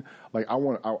pausing. Like, I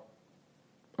want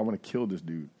to kill this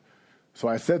dude. So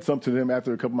I said something to him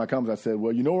after a couple of my comments. I said,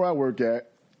 well, you know where I work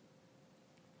at.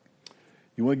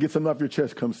 You want to get something off your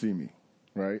chest, come see me,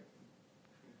 right?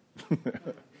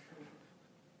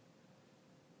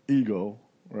 Ego,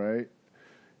 right?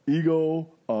 Ego,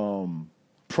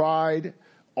 pride,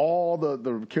 all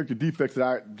the character defects that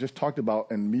I just talked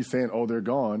about, and me saying, oh, they're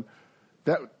gone,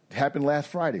 that happened last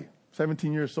Friday,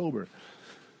 17 years sober.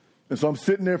 And so I'm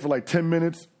sitting there for like 10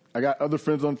 minutes. I got other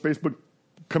friends on Facebook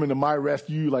coming to my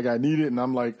rescue like I need it, and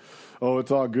I'm like, oh,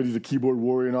 it's all good. He's a keyboard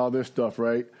warrior and all this stuff,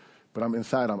 right? But I'm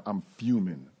inside, I'm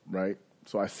fuming, right?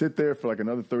 So I sit there for like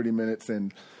another 30 minutes,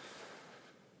 and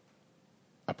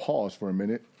I pause for a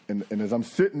minute. And as I'm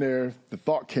sitting there, the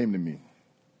thought came to me,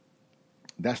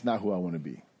 that's not who I want to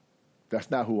be.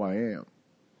 That's not who I am.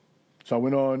 So I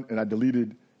went on and I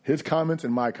deleted his comments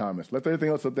and my comments. Left everything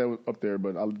else up there,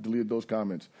 but I deleted those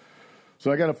comments.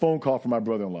 So I got a phone call from my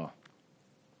brother-in-law.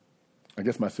 I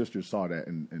guess my sister saw that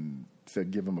and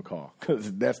said, give him a call,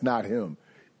 because that's not him.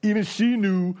 Even she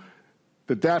knew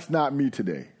that that's not me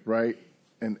today, right?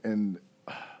 And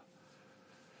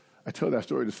I tell that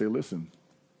story to say, listen,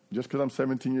 just because I'm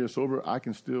 17 years sober, I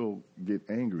can still get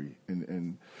angry.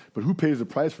 But who pays the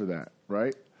price for that,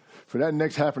 right? For that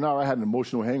next half an hour, I had an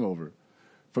emotional hangover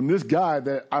from this guy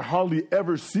that I hardly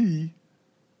ever see,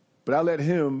 but I let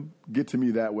him get to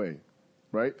me that way,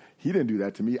 right? He didn't do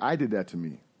that to me. I did that to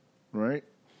me, right?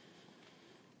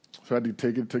 So I had to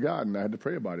take it to God, and I had to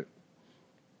pray about it.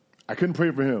 I couldn't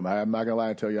pray for him. I'm not going to lie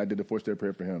and tell you I did the 4-step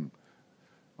prayer for him.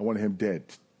 I wanted him dead.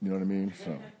 You know what I mean?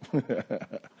 So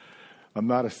I'm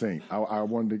not a saint. I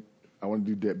wanted to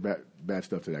do bad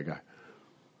stuff to that guy.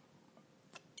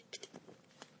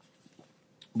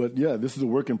 But yeah, this is a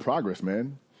work in progress,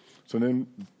 man. So then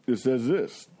it says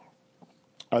this.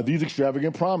 Are these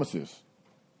extravagant promises?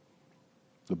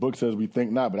 The book says we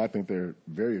think not, but I think they're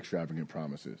very extravagant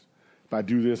promises. If I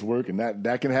do this work and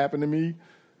that can happen to me,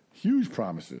 huge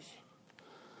promises.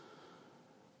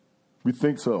 We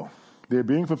think so. They're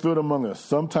being fulfilled among us,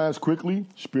 sometimes quickly,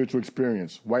 spiritual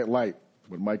experience, white light,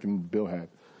 what Mike and Bill had.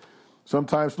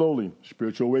 Sometimes slowly,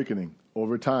 spiritual awakening.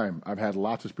 Over time, I've had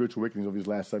lots of spiritual awakenings over these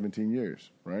last 17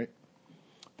 years, right?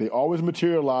 They always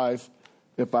materialize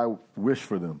if I wish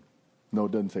for them. No,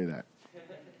 it doesn't say that.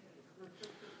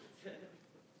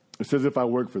 It says if I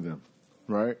work for them,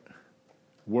 right?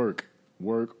 Work.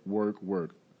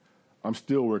 I'm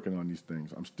still working on these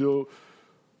things. I'm still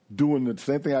doing the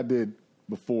same thing I did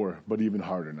before, but even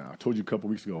harder now. I told you a couple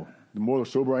weeks ago, the more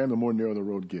sober I am, the more narrow the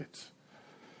road gets.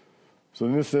 So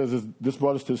then it says, this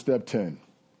brought us to step 10.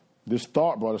 This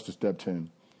thought brought us to step 10,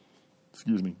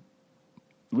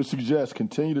 which suggests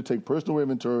continue to take personal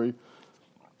inventory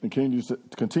and continue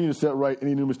to set right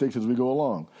any new mistakes as we go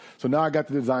along. So now I got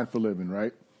the design for living,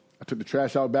 right? I took the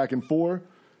trash out back in 4,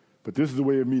 but this is a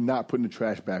way of me not putting the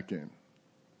trash back in.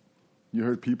 I've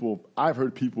heard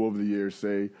people over the years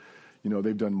say,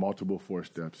 they've done multiple 4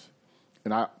 steps.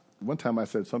 And one time I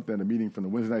said something at a meeting from the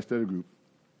Wednesday night study group,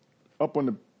 up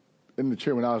in the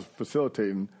chair when I was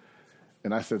facilitating,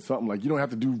 and I said something like, you don't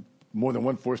have to do more than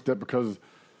one 4-step because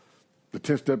the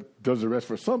 10th step does the rest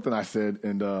for something, I said.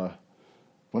 And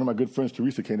one of my good friends,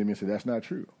 Teresa, came to me and said, that's not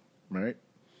true, right?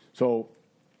 So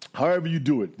however you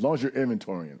do it, as long as you're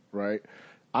inventorying, right?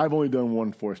 I've only done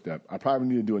one 4-step. I probably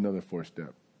need to do another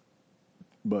 4-step.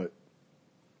 But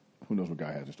who knows what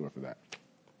God has in store for that.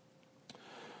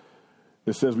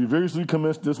 It says, we vigorously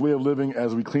commenced this way of living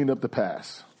as we cleaned up the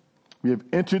past. We have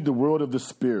entered the world of the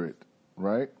Spirit,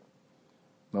 right?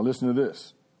 Now listen to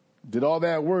this. Did all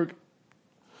that work?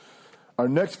 Our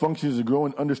next function is to grow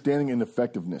in understanding and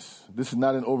effectiveness. This is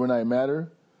not an overnight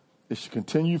matter. It should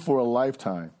continue for a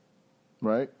lifetime,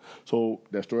 right? So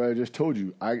that story I just told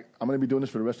you, I'm going to be doing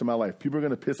this for the rest of my life. People are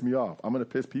going to piss me off. I'm going to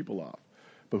piss people off.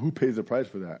 But who pays the price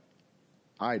for that?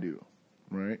 I do,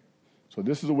 right? So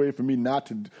this is a way for me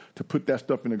not to put that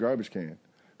stuff in the garbage can,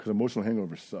 because emotional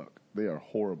hangovers suck. They are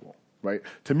horrible, right?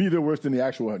 To me, they're worse than the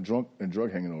actual drunk and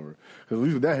drug hangover. Because at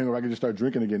least with that hangover, I can just start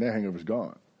drinking again. That hangover's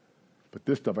gone. But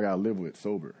this stuff I got to live with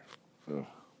sober. Ugh.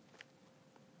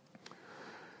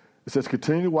 It says,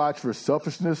 continue to watch for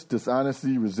selfishness,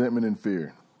 dishonesty, resentment, and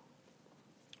fear.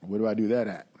 Where do I do that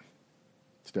at?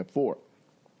 Step 4.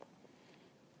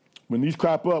 When these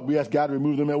crop up, we ask God to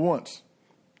remove them at once.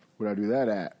 Where do I do that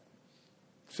at?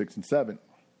 6 and 7.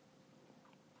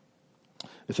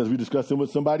 It says we discuss them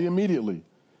with somebody immediately,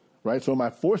 right? So in my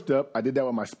 4th step, I did that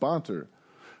with my sponsor.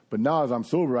 But now as I'm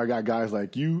sober, I got guys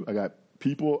like you. I got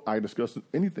people. I discuss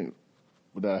anything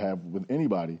that I have with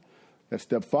anybody. That's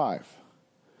step 5. And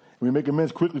we make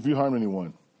amends quickly if you harm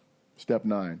anyone. Step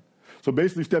 9. So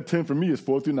basically step 10 for me is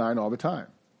 4 through 9 all the time,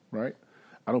 right?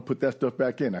 I don't put that stuff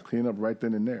back in. I clean up right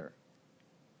then and there.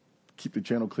 Keep the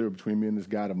channel clear between me and this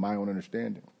God of my own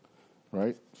understanding,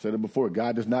 right? Said it before.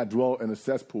 God does not dwell in a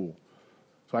cesspool.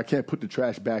 So I can't put the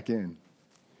trash back in.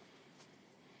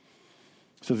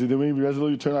 It says, then we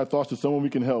resolutely turn our thoughts to someone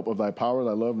we can help of thy power,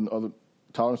 thy love, and other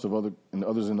tolerance of other and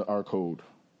others in our code.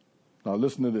 Now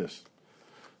listen to this.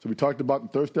 So we talked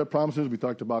about the 3rd step promises. We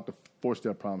talked about the 4th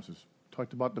step promises.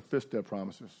 Talked about the 5th step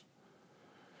promises.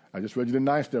 I just read you the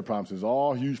 9th step promises,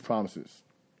 all huge promises.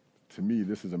 To me,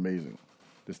 this is amazing,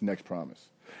 this next promise.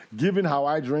 Given how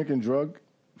I drink and drug,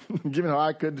 given how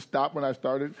I couldn't stop when I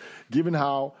started, given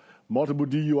how multiple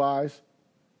DUIs,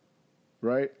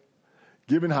 right?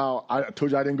 Given how I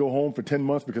told you I didn't go home for 10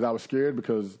 months because I was scared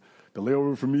because the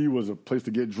layover for me was a place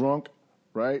to get drunk,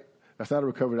 right? That's not a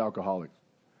recovered alcoholic.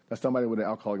 That's somebody with an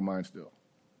alcoholic mind still,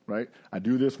 right? I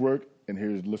do this work, and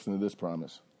here's, listen to this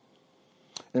promise.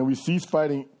 And we cease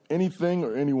fighting anything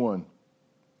or anyone,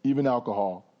 even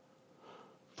alcohol.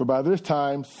 For by this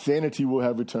time, sanity will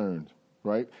have returned,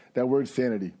 right? That word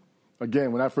sanity.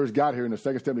 Again, when I first got here in the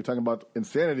 2nd step, they're talking about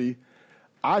insanity.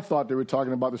 I thought they were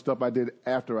talking about the stuff I did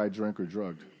after I drank or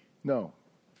drugged. No.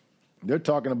 They're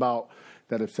talking about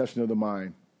that obsession of the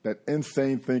mind, that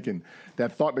insane thinking,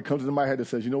 that thought that comes into my head that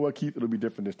says, you know what, Keith, it'll be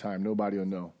different this time. Nobody will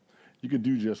know. You can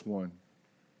do just one.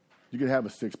 You can have a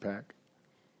 6-pack.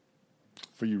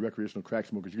 For you recreational crack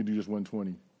smokers, you can do just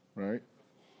 120, right?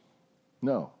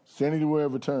 No. Sanity will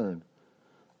have returned.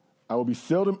 I will be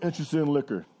seldom interested in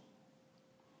liquor.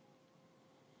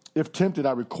 If tempted,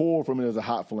 I recoil from it as a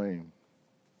hot flame.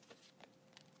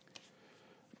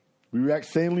 We react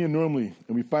sanely and normally,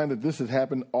 and we find that this has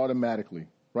happened automatically,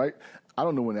 right? I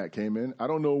don't know when that came in. I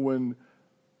don't know when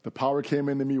the power came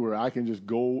into me where I can just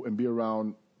go and be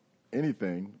around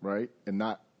anything, right, and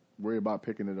not worry about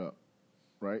picking it up,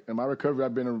 right? In my recovery,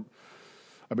 I've been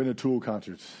to Tool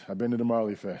concerts. I've been to the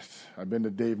Marley Fest. I've been to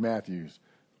Dave Matthews.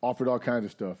 Offered all kinds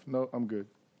of stuff. No, I'm good,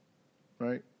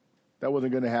 right? That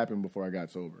wasn't going to happen before I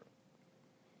got sober.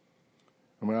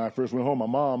 And when I first went home, my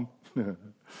mom,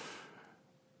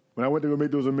 when I went to go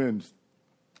make those amends,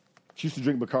 she used to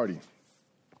drink Bacardi,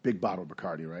 big bottle of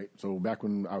Bacardi, right? So back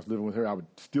when I was living with her, I would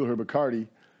steal her Bacardi,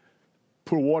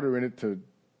 put water in it to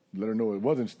let her know it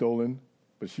wasn't stolen,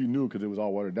 but she knew because it was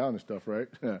all watered down and stuff, right?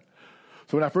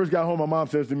 So when I first got home, my mom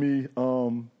says to me,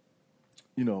 I'm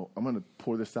going to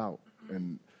pour this out,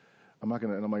 and I'm not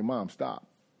going to, and I'm like, Mom, stop.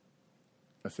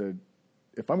 I said,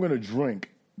 if I'm going to drink,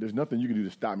 there's nothing you can do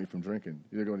to stop me from drinking.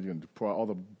 You're going to pour out all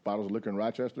the bottles of liquor in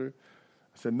Rochester?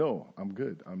 I said, no, I'm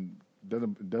good.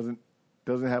 Doesn't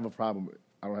have a problem.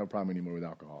 I don't have a problem anymore with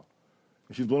alcohol.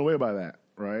 And she's blown away by that,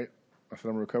 right? I said,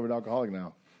 I'm a recovered alcoholic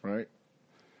now, right?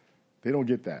 They don't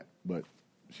get that, but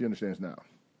she understands now.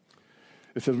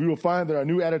 It says, we will find that our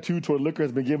new attitude toward liquor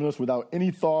has been given us without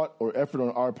any thought or effort on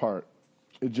our part.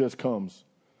 It just comes.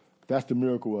 That's the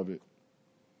miracle of it.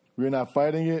 We are not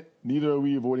fighting it, neither are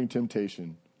we avoiding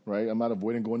temptation, right? I'm not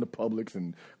avoiding going to Publix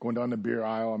and going down the beer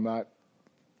aisle. I'm not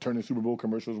turning Super Bowl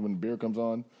commercials when beer comes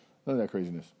on. None of that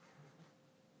craziness.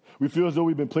 We feel as though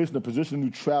we've been placed in a position of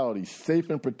neutrality, safe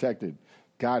and protected.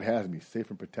 God has me safe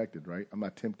and protected, right? I'm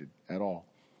not tempted at all.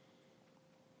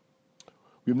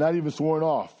 We have not even sworn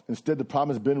off. Instead, the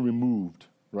problem has been removed,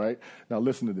 right? Now,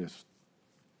 listen to this.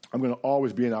 I'm going to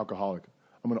always be an alcoholic.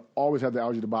 I'm going to always have the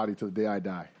allergy to the body till the day I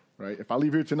die, right? If I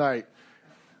leave here tonight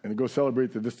and go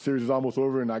celebrate that this series is almost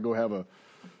over and I go have a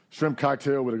shrimp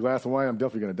cocktail with a glass of wine, I'm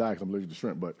definitely going to die because I'm allergic to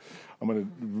shrimp, but I'm going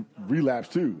to relapse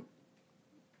too.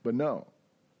 But no,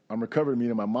 I'm recovered,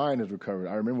 meaning my mind is recovered.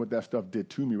 I remember what that stuff did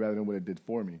to me rather than what it did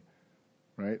for me,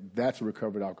 right? That's a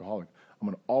recovered alcoholic. I'm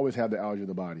going to always have the allergy of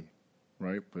the body,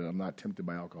 right? But I'm not tempted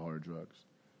by alcohol or drugs.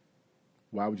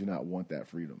 Why would you not want that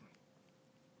freedom?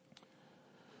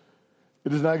 It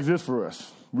does not exist for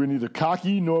us. We're neither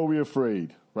cocky nor are we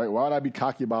afraid, right? Why would I be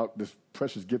cocky about this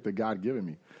precious gift that God given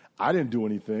me? I didn't do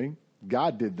anything.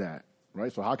 God did that,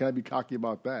 right? So how can I be cocky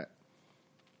about that?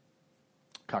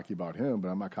 Cocky about him, but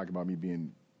I'm not cocky about me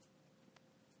being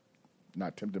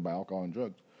not tempted by alcohol and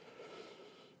drugs.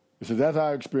 It says that's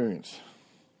our experience.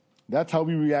 That's how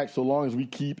we react so long as we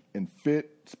keep in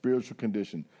fit spiritual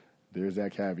condition. There's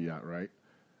that caveat, right?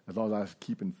 As long as I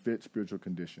keep in fit spiritual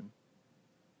condition.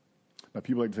 Now,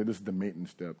 people like to say this is the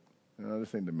maintenance step.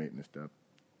 This ain't the maintenance step.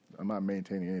 I'm not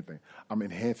maintaining anything. I'm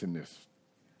enhancing this.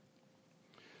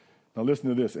 Now listen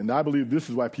to this, and I believe this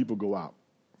is why people go out.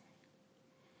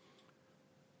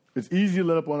 It's easy to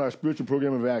let up on our spiritual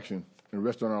program of action and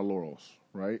rest on our laurels,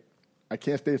 right? I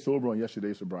can't stay sober on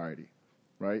yesterday's sobriety,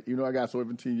 right? You know, I got sober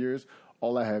 17 years.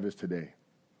 All I have is today.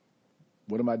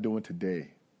 What am I doing today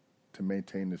to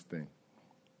maintain this thing?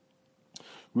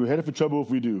 We're headed for trouble if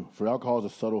we do, for alcohol is a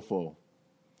subtle foe.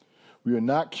 We are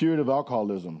not cured of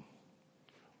alcoholism.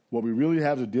 What we really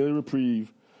have is a daily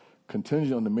reprieve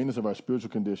contingent on the maintenance of our spiritual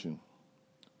condition.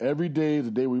 Every day is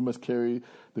a day we must carry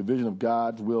the vision of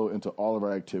God's will into all of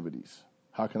our activities.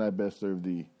 How can I best serve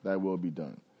thee? Thy will be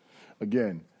done.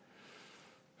 Again,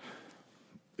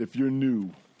 if you're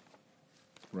new,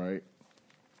 right?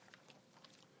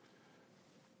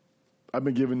 I've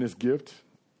been given this gift.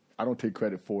 I don't take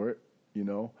credit for it, you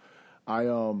know. I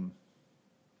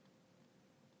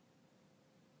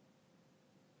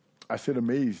sit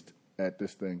amazed at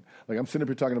this thing. Like, I'm sitting up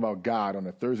here talking about God on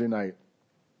a Thursday night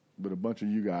with a bunch of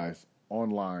you guys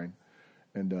online,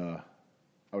 and I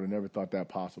would have never thought that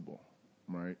possible,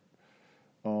 right?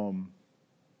 The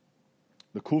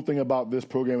cool thing about this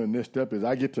program and this step is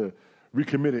I get to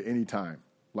recommit at any time.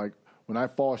 Like, when I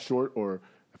fall short, or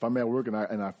if I'm at work and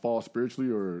I fall spiritually,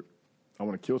 or I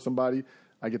want to kill somebody,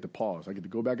 I get to pause. I get to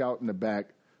go back out in the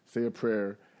back, say a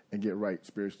prayer, and get right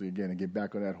spiritually again and get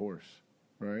back on that horse,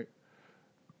 right?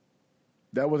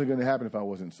 That wasn't going to happen if I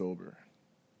wasn't sober.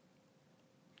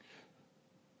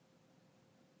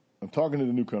 I'm talking to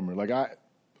the newcomer. Like,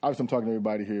 obviously I'm talking to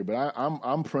everybody here, but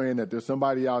I'm praying that there's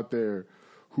somebody out there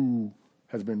who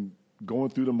has been going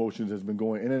through the motions, has been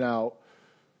going in and out,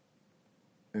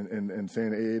 and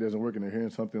saying AA doesn't work, and they're hearing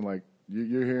something like,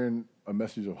 you're hearing a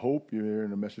message of hope, you're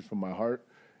hearing a message from my heart,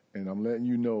 and I'm letting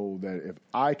you know that if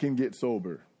I can get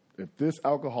sober, if this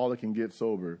alcoholic can get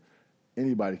sober,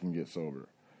 anybody can get sober.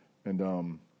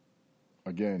 And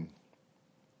again,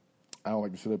 I don't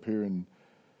like to sit up here and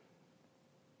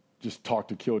just talk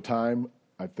to kill time.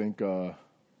 I think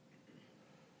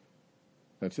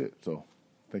that's it. So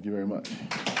thank you very much.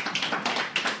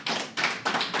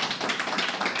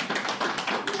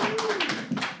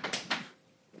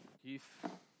 Keith,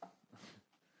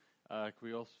 can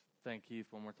we also thank Keith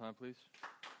one more time, please?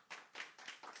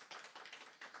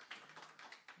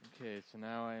 Okay, so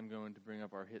now I am going to bring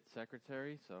up our HIT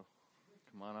secretary, so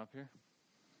come on up here,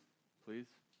 please.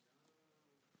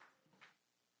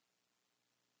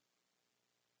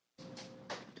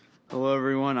 Hello,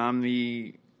 everyone. I'm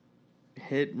the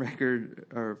HIT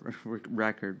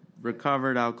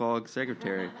recovered alcoholic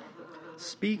secretary.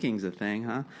 Speaking's a thing,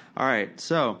 huh? All right,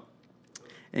 so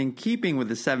in keeping with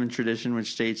the seventh tradition,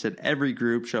 which states that every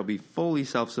group shall be fully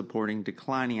self-supporting,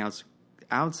 declining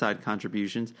outside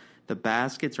contributions, the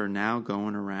baskets are now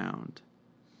going around.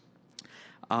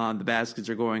 The baskets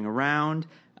are going around.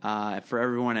 For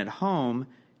everyone at home,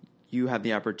 you have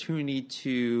the opportunity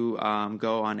to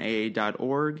go on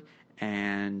AA.org,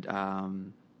 and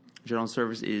General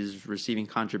Service is receiving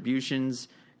contributions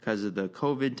because of the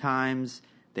COVID times.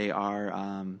 They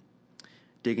are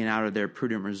digging out of their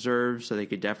prudent reserves, so they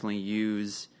could definitely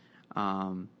use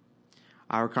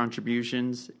our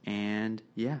contributions. And,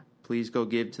 yeah, please go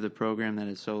give to the program that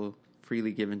is so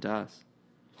freely given to us.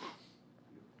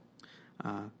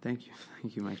 Thank you.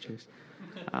 Thank you, Mike Chase.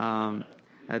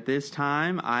 At this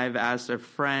time, I've asked a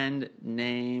friend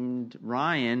named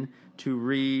Ryan to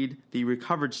read the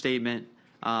recovered statement.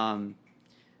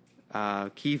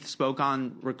 Keith spoke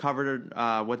on recovered,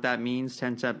 what that means,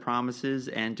 10-step promises,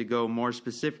 and to go more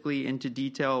specifically into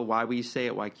detail why we say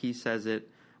it, why Keith says it.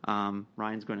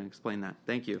 Ryan's going to explain that.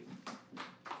 Thank you.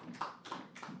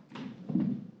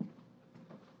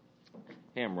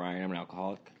 Hey, I'm Ryan. I'm an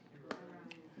alcoholic.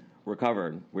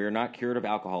 Recovered. We are not cured of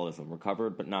alcoholism.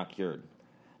 Recovered, but not cured.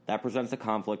 That presents a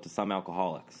conflict to some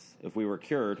alcoholics. If we were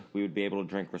cured, we would be able to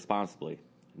drink responsibly.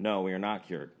 No, we are not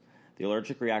cured. The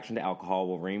allergic reaction to alcohol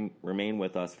will remain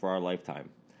with us for our lifetime.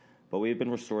 But we have been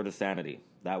restored to sanity.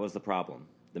 That was the problem.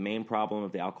 The main problem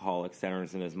of the alcoholic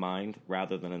centers in his mind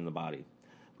rather than in the body.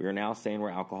 We are now sane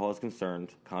where alcohol is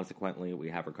concerned. Consequently, we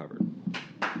have recovered.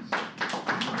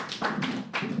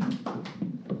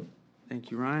 Thank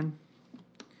you, Ryan.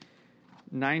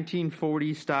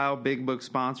 1940 style big book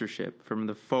sponsorship from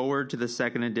the forward to the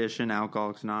second edition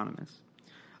Alcoholics Anonymous.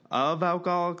 Of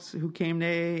alcoholics who came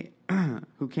to AA,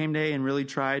 and really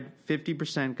tried,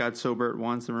 50% got sober at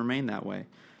once and remained that way.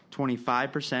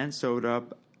 25%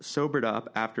 sobered up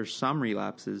after some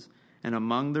relapses, and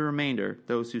among the remainder,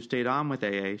 those who stayed on with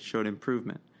AA showed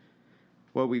improvement.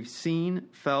 What we've seen,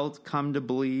 felt, come to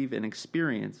believe, and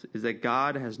experience is that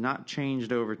God has not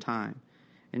changed over time.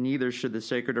 and neither should the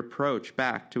sacred approach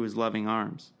back to his loving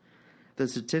arms. The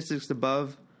statistics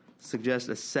above suggest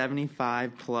a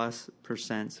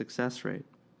 75+% success rate,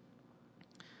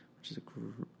 which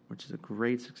is a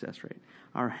great success rate.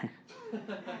 All right.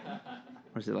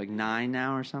 Was it like 9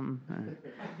 now or something?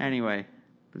 Anyway,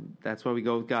 that's why we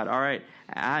go with God. All right.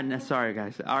 Sorry,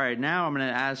 guys. All right. Now I'm going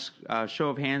to ask a show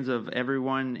of hands of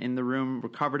everyone in the room,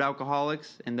 recovered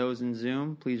alcoholics, and those in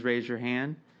Zoom. Please raise your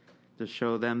hand to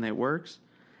show them that it works.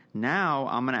 Now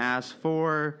I'm going to ask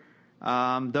for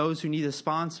those who need a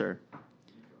sponsor.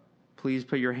 Please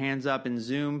put your hands up in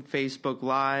Zoom, Facebook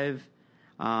Live,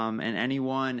 and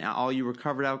anyone, all you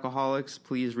recovered alcoholics,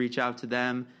 please reach out to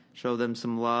them, show them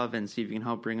some love, and see if you can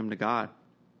help bring them to God.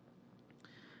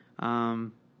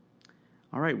 All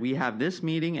right, we have this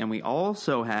meeting, and we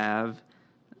also have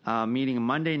a meeting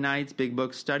Monday nights, Big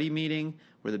Book study meeting,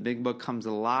 where the Big Book comes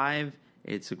alive.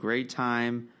 It's a great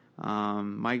time.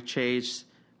 Mike Chase,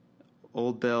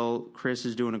 Old Bill, Chris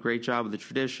is doing a great job with the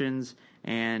traditions,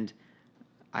 and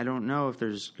I don't know if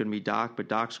there's going to be Doc, but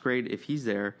Doc's great if he's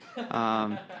there.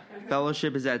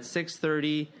 Fellowship is at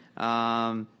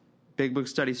 6:30. Big Book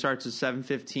study starts at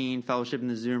 7:15. Fellowship in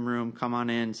the Zoom room. Come on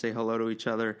in, say hello to each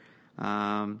other.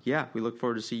 We look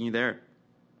forward to seeing you there.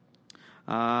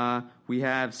 We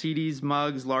have CDs,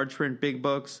 mugs, large print Big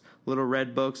Books, little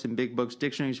red books, and Big Books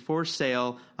dictionaries for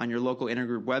sale on your local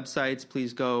intergroup websites.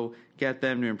 Please go get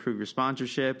them to improve your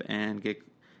sponsorship and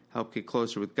help get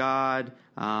closer with God.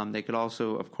 They could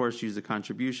also, of course, use the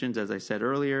contributions, as I said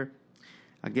earlier.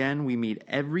 Again, we meet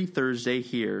every Thursday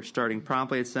here, starting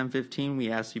promptly at 7:15.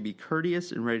 We ask you to be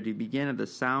courteous and ready to begin at the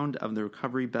sound of the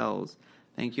recovery bells.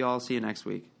 Thank you all. See you next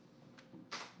week.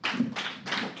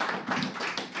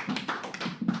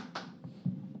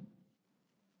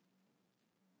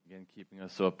 Again, keeping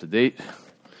us so up to date.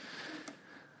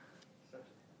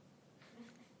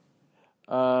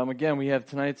 Again, we have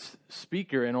tonight's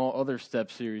speaker and all other Step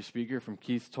Series speaker from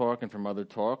Keith's Talk and from other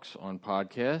talks on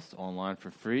podcast, online for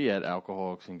free at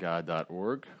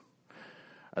alcoholicsandgod.org.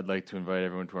 I'd like to invite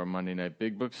everyone to our Monday night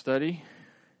Big Book study.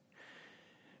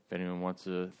 If anyone wants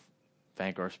to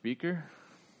thank our speaker,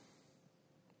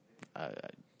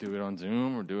 do it on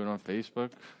Zoom or do it on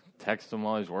Facebook. Text him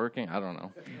while he's working. I don't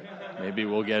know. Maybe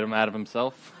we'll get him out of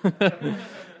himself.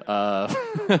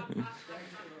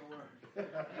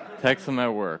 Text him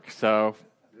at work. So,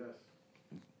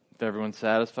 if everyone's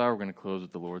satisfied, we're going to close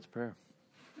with the Lord's Prayer.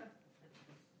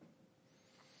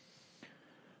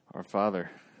 Our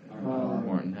Father, who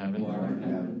art in heaven,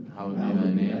 hallowed be thy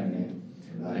name.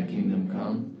 Thy kingdom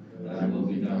come, thy will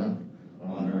be done,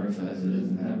 on earth as it is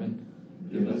in heaven.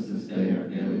 Give us this day our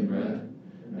daily bread,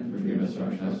 and forgive us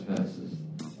our trespasses,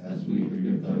 as we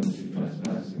forgive those who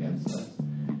trespass against us.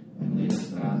 And lead us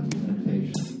not into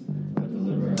temptation, but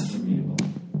deliver us from evil.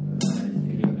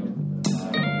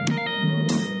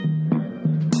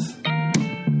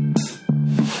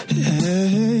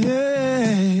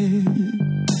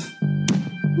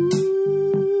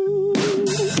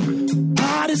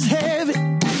 Body's heavy,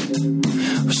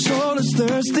 soul is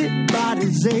thirsty,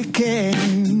 body's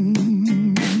aching.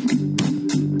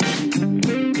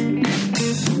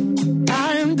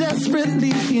 I am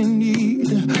desperately in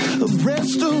need of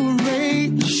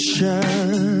restoration.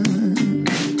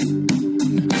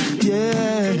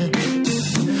 Yeah,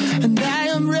 and I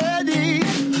am ready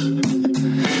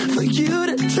for you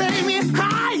to take me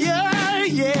higher.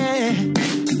 Yeah,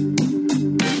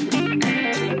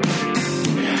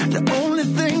 the only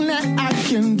thing that I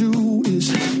can do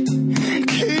is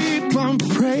keep on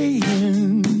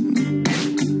praying.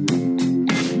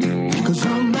 'Cause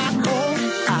on my own,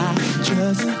 I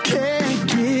just can't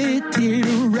get it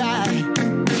right.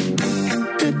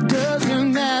 It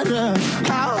doesn't matter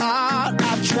how hard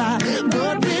I try,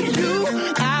 but with you,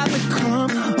 I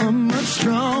become a much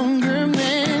stronger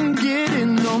man.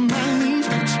 Getting on my knees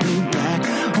puts me back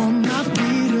on my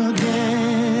feet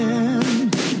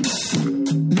again.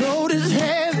 Load is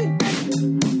heavy,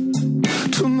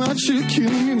 too much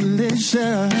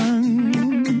accumulation.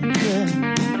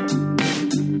 Yeah.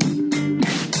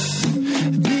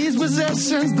 These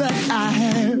possessions that I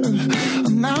have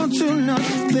amount to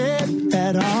nothing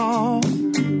at all.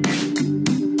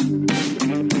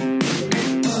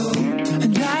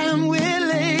 And I am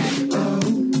willing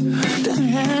to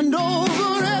hand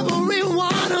over every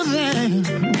one of them.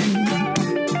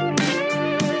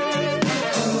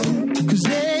 'Cause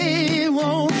they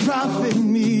won't profit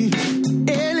me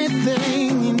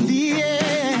anything in the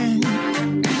end.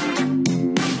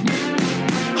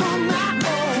 On my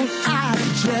own, I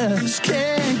just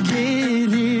can't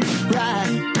get it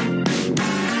right.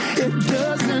 It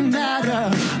doesn't matter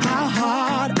how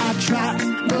hard I try,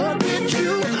 but with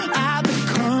you,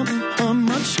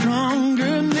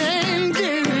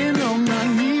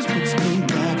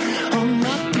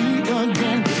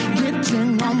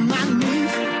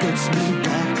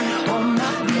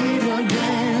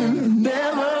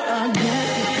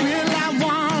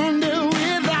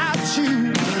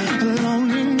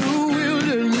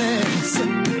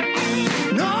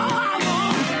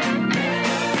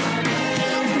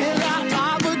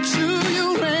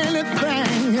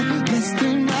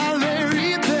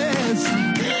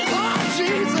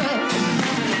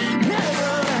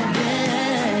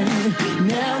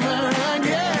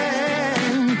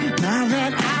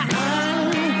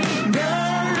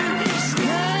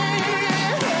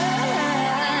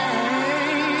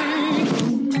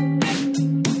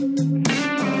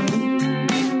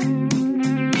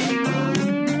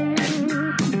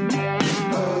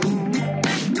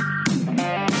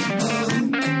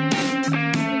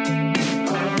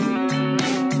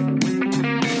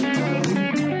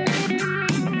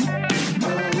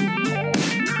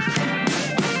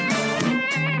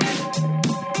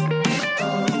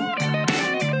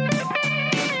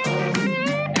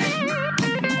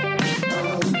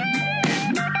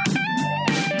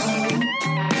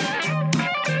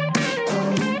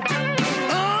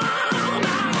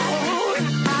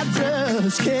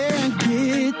 just can't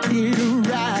get it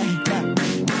right.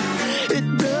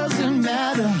 It doesn't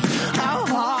matter how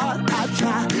hard I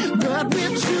try, but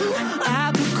with you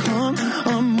I become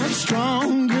a much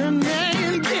stronger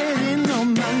man. Getting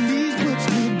on my knees puts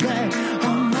me back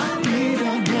on my feet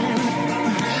again.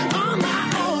 On my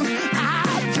own, I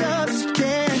just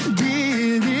can't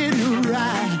get it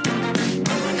right.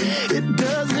 It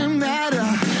doesn't matter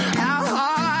how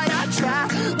hard I try,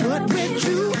 but with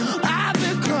you I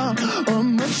become a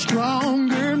much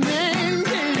stronger man.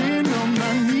 Getting on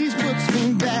my knees puts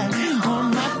me back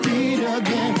on my feet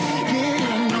again.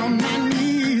 Getting on my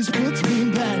knees puts me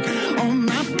back on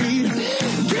my feet.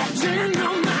 Getting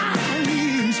on my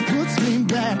knees puts me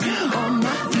back on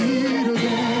my feet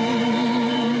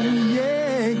again.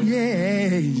 Yeah,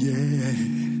 yeah, yeah.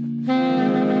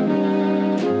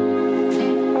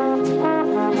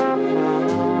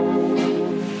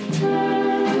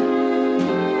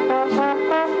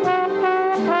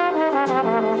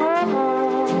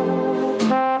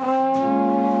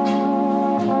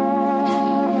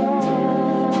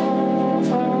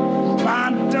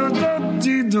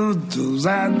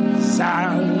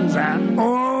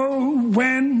 Oh,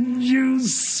 when you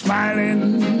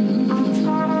smiling,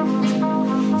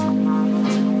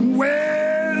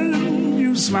 when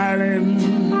you smiling,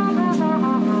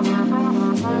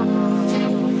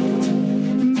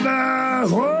 the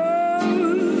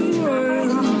whole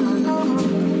world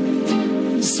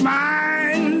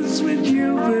smiles with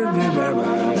you, baby.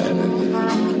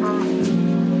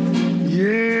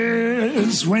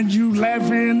 Yes, when you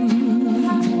laughing.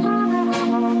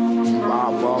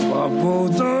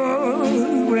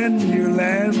 When you're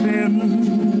laughing,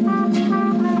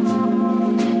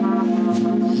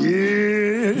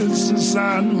 yes, the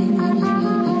sun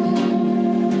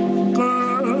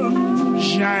comes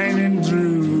shining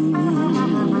through.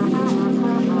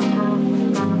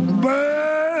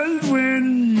 But when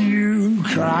you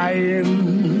crying,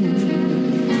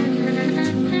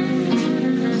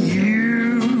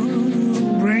 you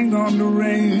bring on the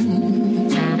rain.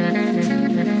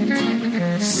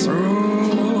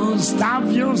 So stop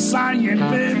your sighing,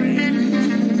 baby,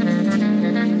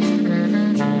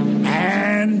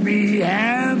 and be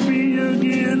happy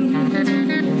again.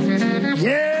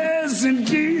 Yes, and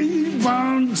keep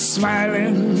on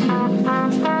smiling.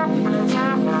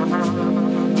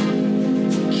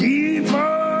 Keep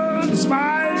on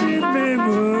smiling, baby,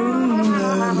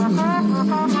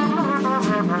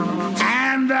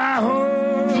 and I hope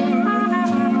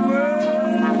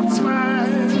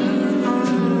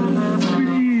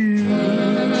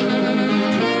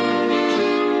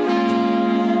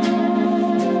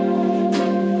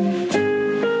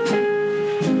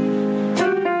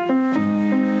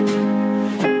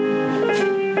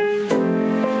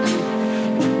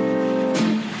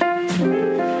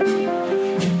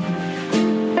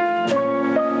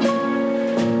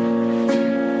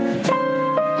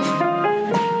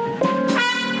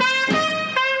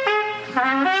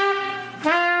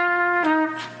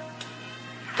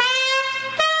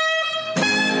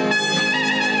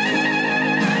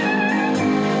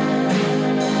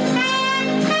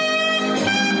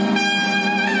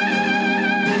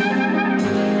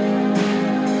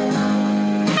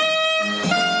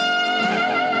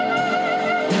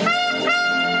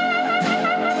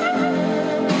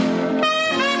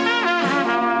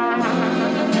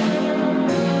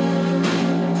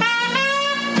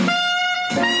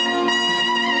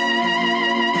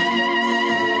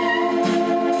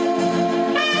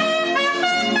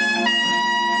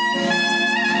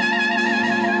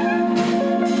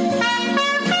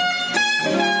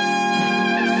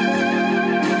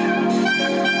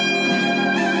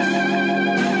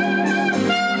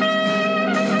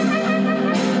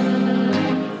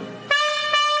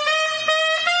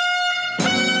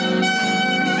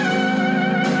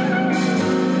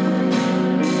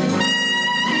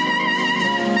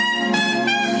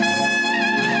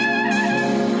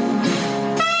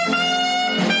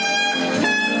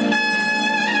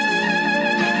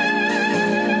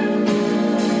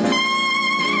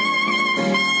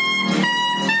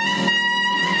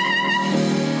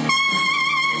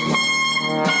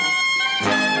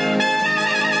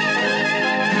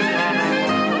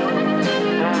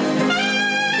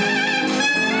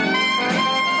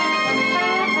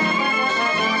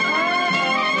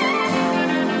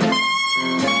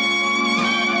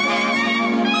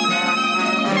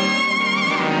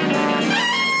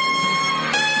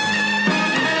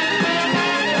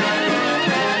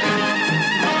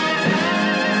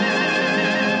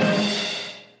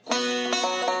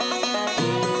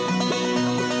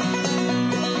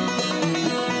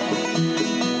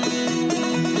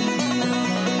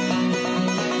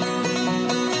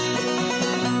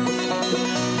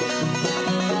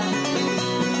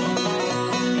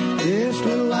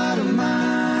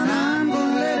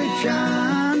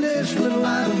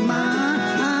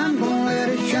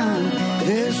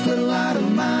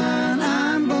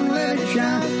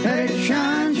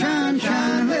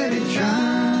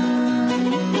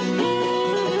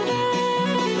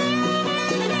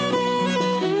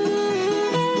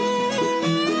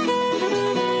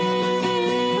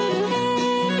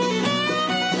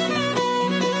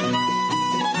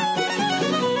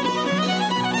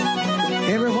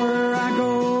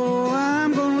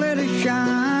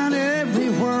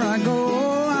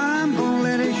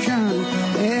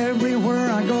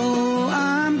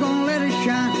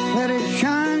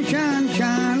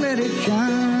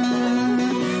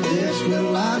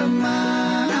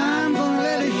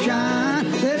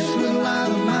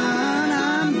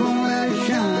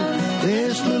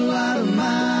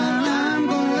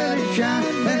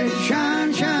shine, let it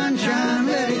shine, shine, shine,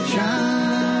 let it shine.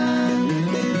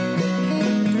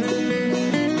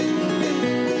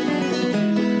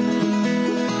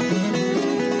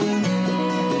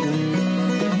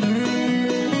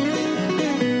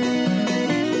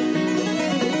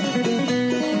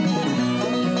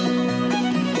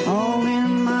 All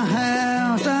in my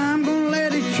house, I'm gonna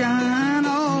let it shine.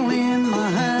 All in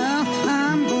my house,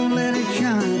 I'm gonna let it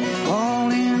shine. All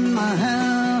in my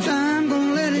house, I'm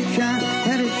gonna let it shine.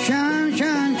 Let it shine,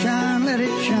 shine, shine, let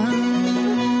it shine.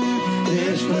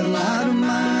 This little light of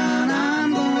mine,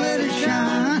 I'm gonna let it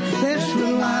shine. This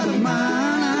little light of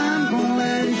mine, I'm gonna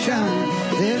let it shine.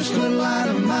 This little light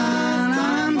of mine,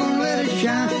 I'm gonna let it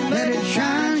shine. Let it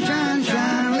shine, shine,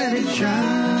 shine, let it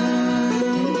shine.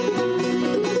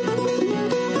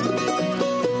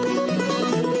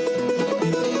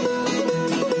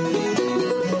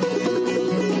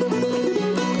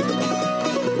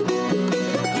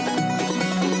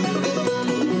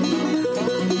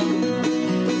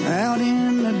 Out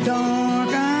in the dark,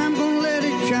 I'm gonna let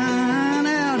it shine.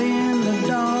 Out in the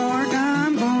dark,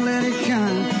 I'm gonna let it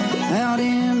shine. Out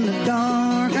in the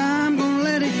dark, I'm gonna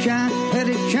let it shine. Let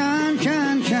it shine,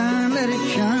 shine, shine, let it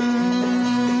shine.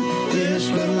 This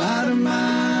little light of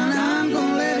mine, I'm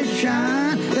gonna let it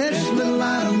shine. This little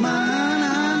light of mine,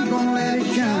 I'm gonna let it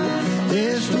shine.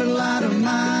 This little light of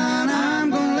mine, I'm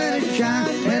gonna let it shine.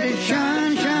 Let it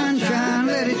shine, shine, shine,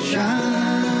 let it shine.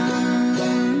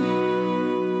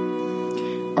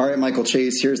 All right, Michael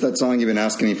Chase, here's that song you've been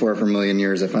asking me for a million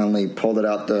years. I finally pulled it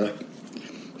out the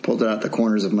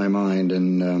corners of my mind,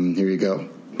 and here you go.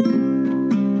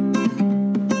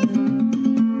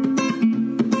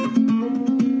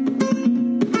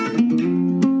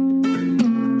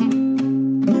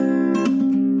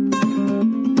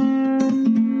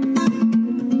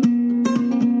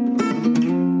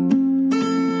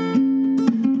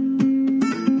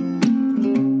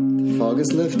 The fog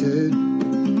is lifted.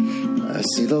 I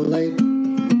see the light,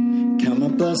 count my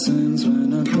blessings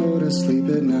when I go to sleep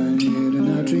at night,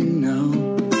 and I dream now.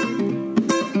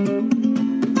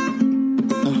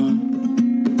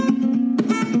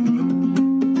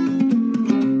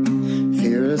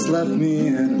 Fear has left me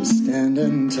and I'm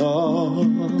standing tall.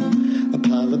 A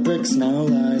pile of bricks now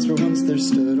lies where once there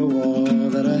stood a wall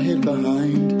that I hid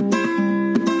behind.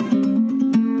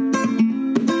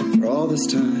 For all this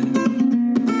time,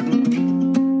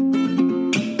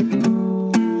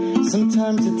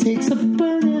 sometimes it takes a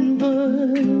burning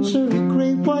bush or a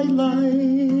great white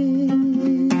light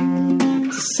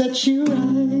to set you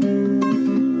right.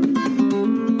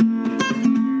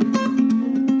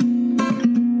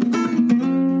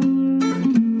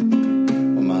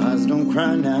 Well, my eyes don't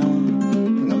cry now,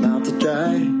 and I'm out to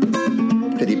dry.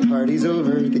 Pity party's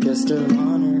over, the guest of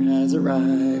honor has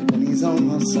arrived, and he's on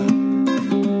my side.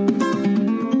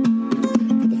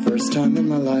 For the first time in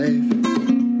my life,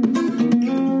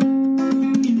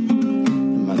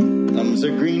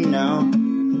 are green now,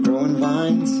 growing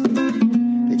vines.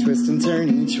 They twist and turn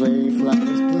each way, flowers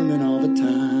blooming all the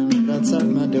time right outside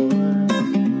my door,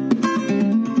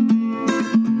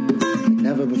 like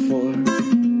never before.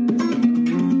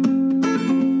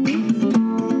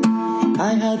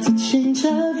 I had to change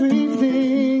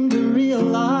everything to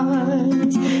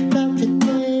realize that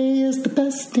today is the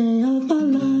best day of my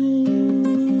life.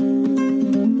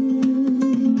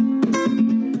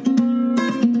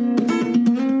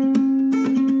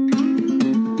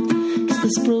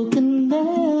 This broken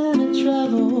man had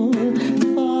traveled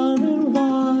far and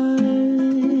wide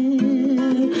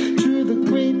through the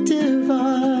great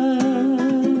divide,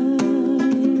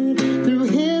 through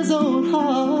his own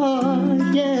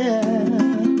heart, yeah.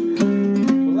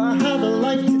 Well, I have a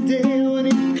life today when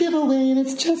it give away and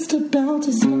it's just about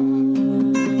to start.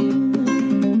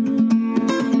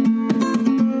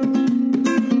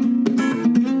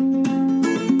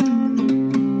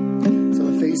 So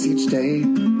I face each day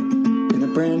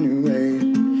brand new way,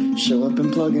 show up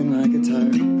and plug in my guitar,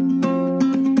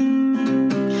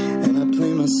 and I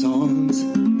play my songs,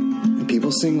 and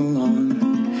people sing along,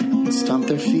 and stomp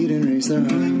their feet and raise their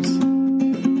arms.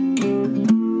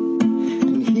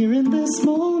 And here in this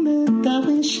moment that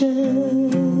we share,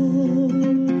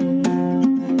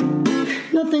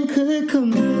 nothing could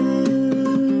compare.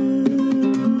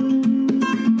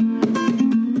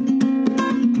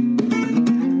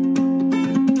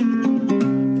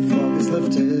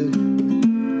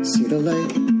 See the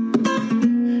light,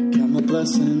 count my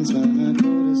blessings when I go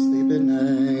to sleep at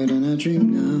night, and I dream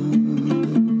now.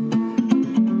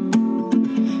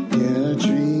 Yeah, I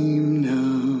dream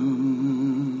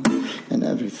now, and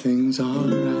everything's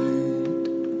alright.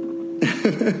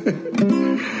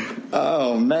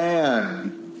 Oh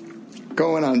man,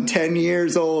 Going on 10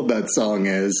 years old, that song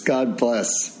is. God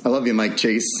bless. I love you, Mike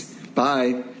Chase.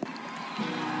 Bye.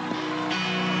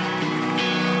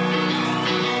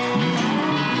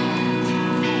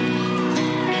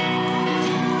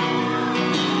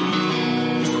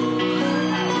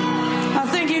 I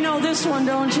think you know this one,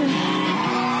 don't you?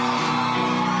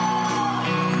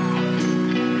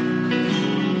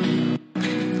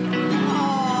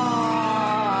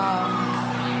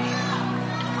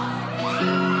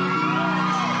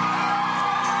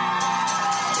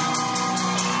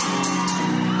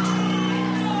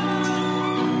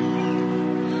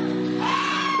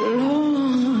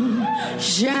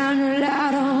 Shine a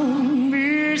light on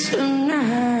me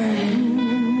tonight,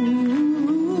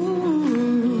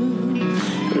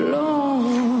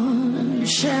 Lord.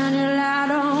 Shine a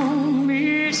light on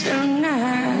me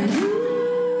tonight.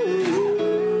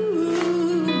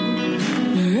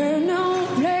 There ain't no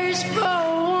place for a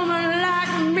woman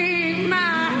like me. My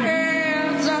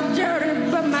hands are dirty,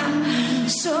 but my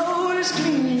soul is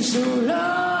clean. So,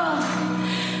 Lord,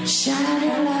 shine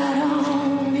a light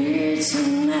on me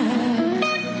tonight.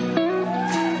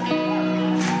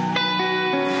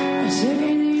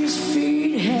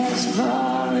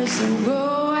 And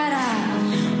go and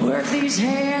I work these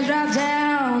hands right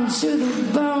down to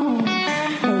the bone.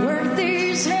 I work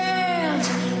these hands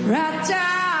right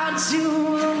down to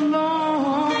the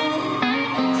bone.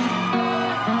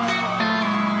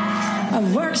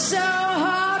 I've worked so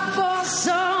hard for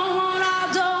someone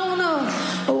I don't know.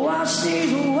 I watch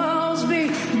these walls be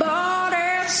bought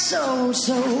and sold.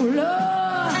 So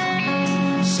Lord,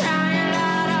 shine a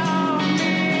light on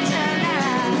me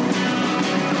tonight.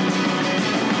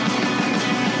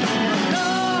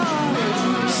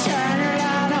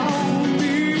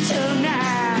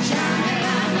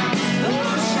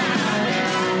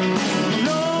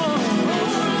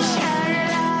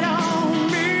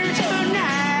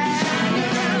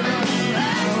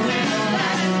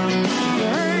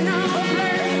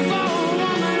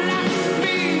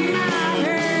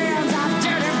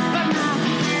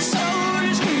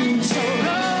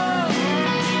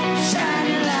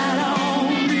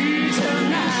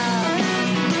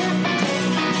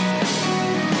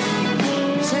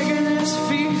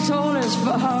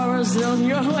 On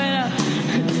your way up.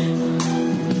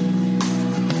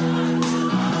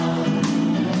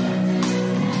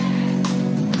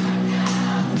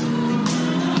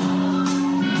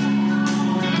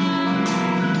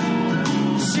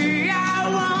 See, I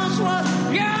once was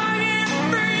young and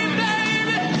free,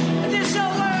 baby. This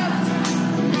old world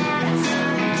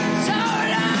so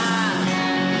long.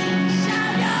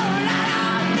 Shine your light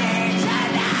on me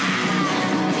tonight.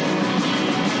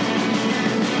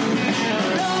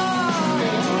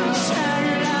 Shine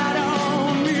a light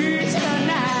on me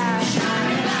tonight.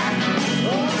 Shine a light,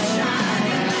 oh shine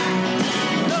a light,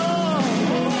 Lord.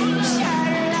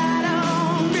 Shine a light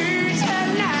on me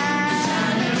tonight.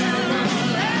 Shine a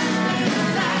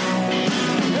light,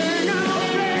 ain't no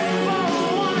place for a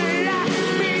woman like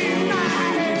me. My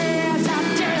hands are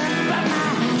dirty, but my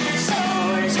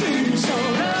soul is clean. So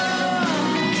Lord,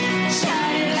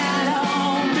 shine a light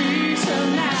on me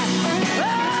tonight.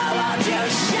 Oh, won't you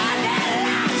shine that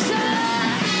light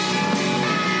tonight?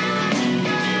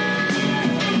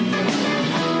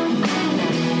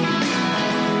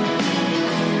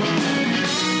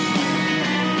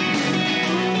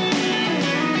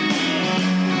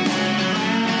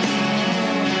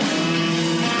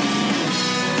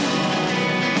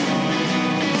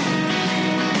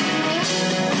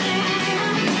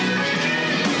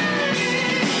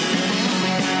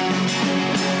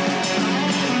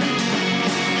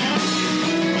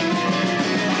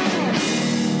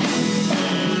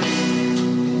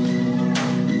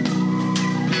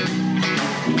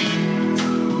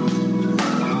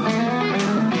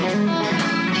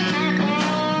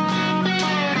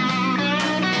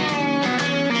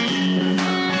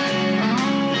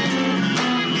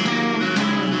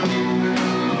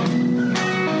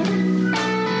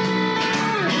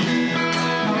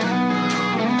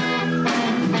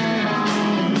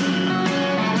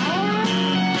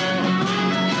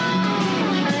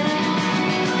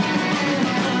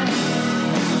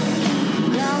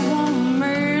 Got one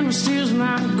man who steals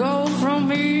my gold from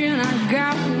me, and I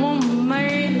got one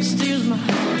man who steals my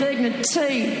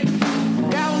dignity.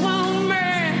 Got one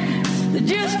man that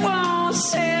just won't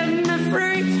set me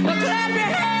free. Well, clap your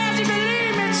hands if you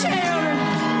believe me, children.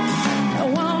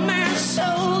 One man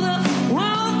sold the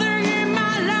one thing in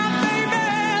my life, baby,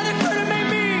 that could have made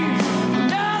me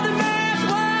another man's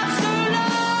wife. So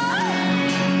Lord,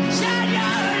 shine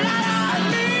your light on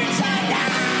me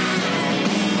tonight.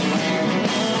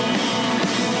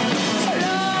 So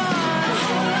Lord,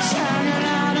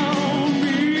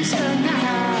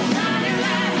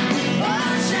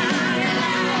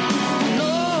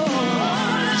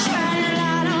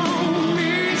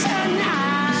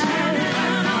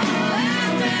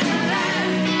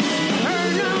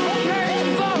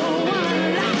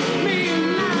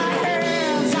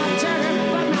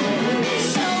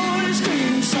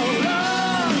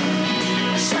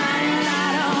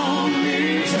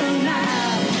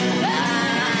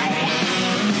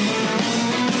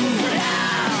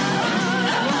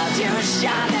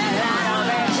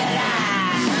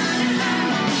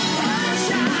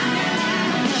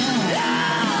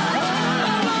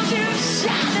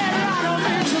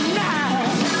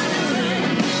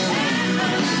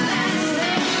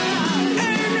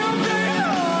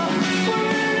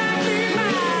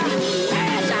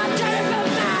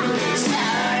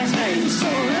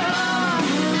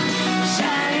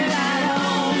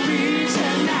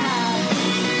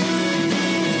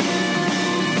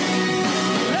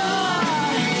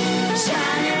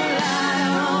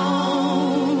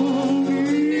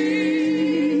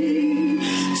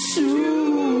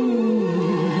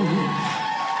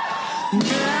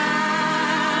 Drive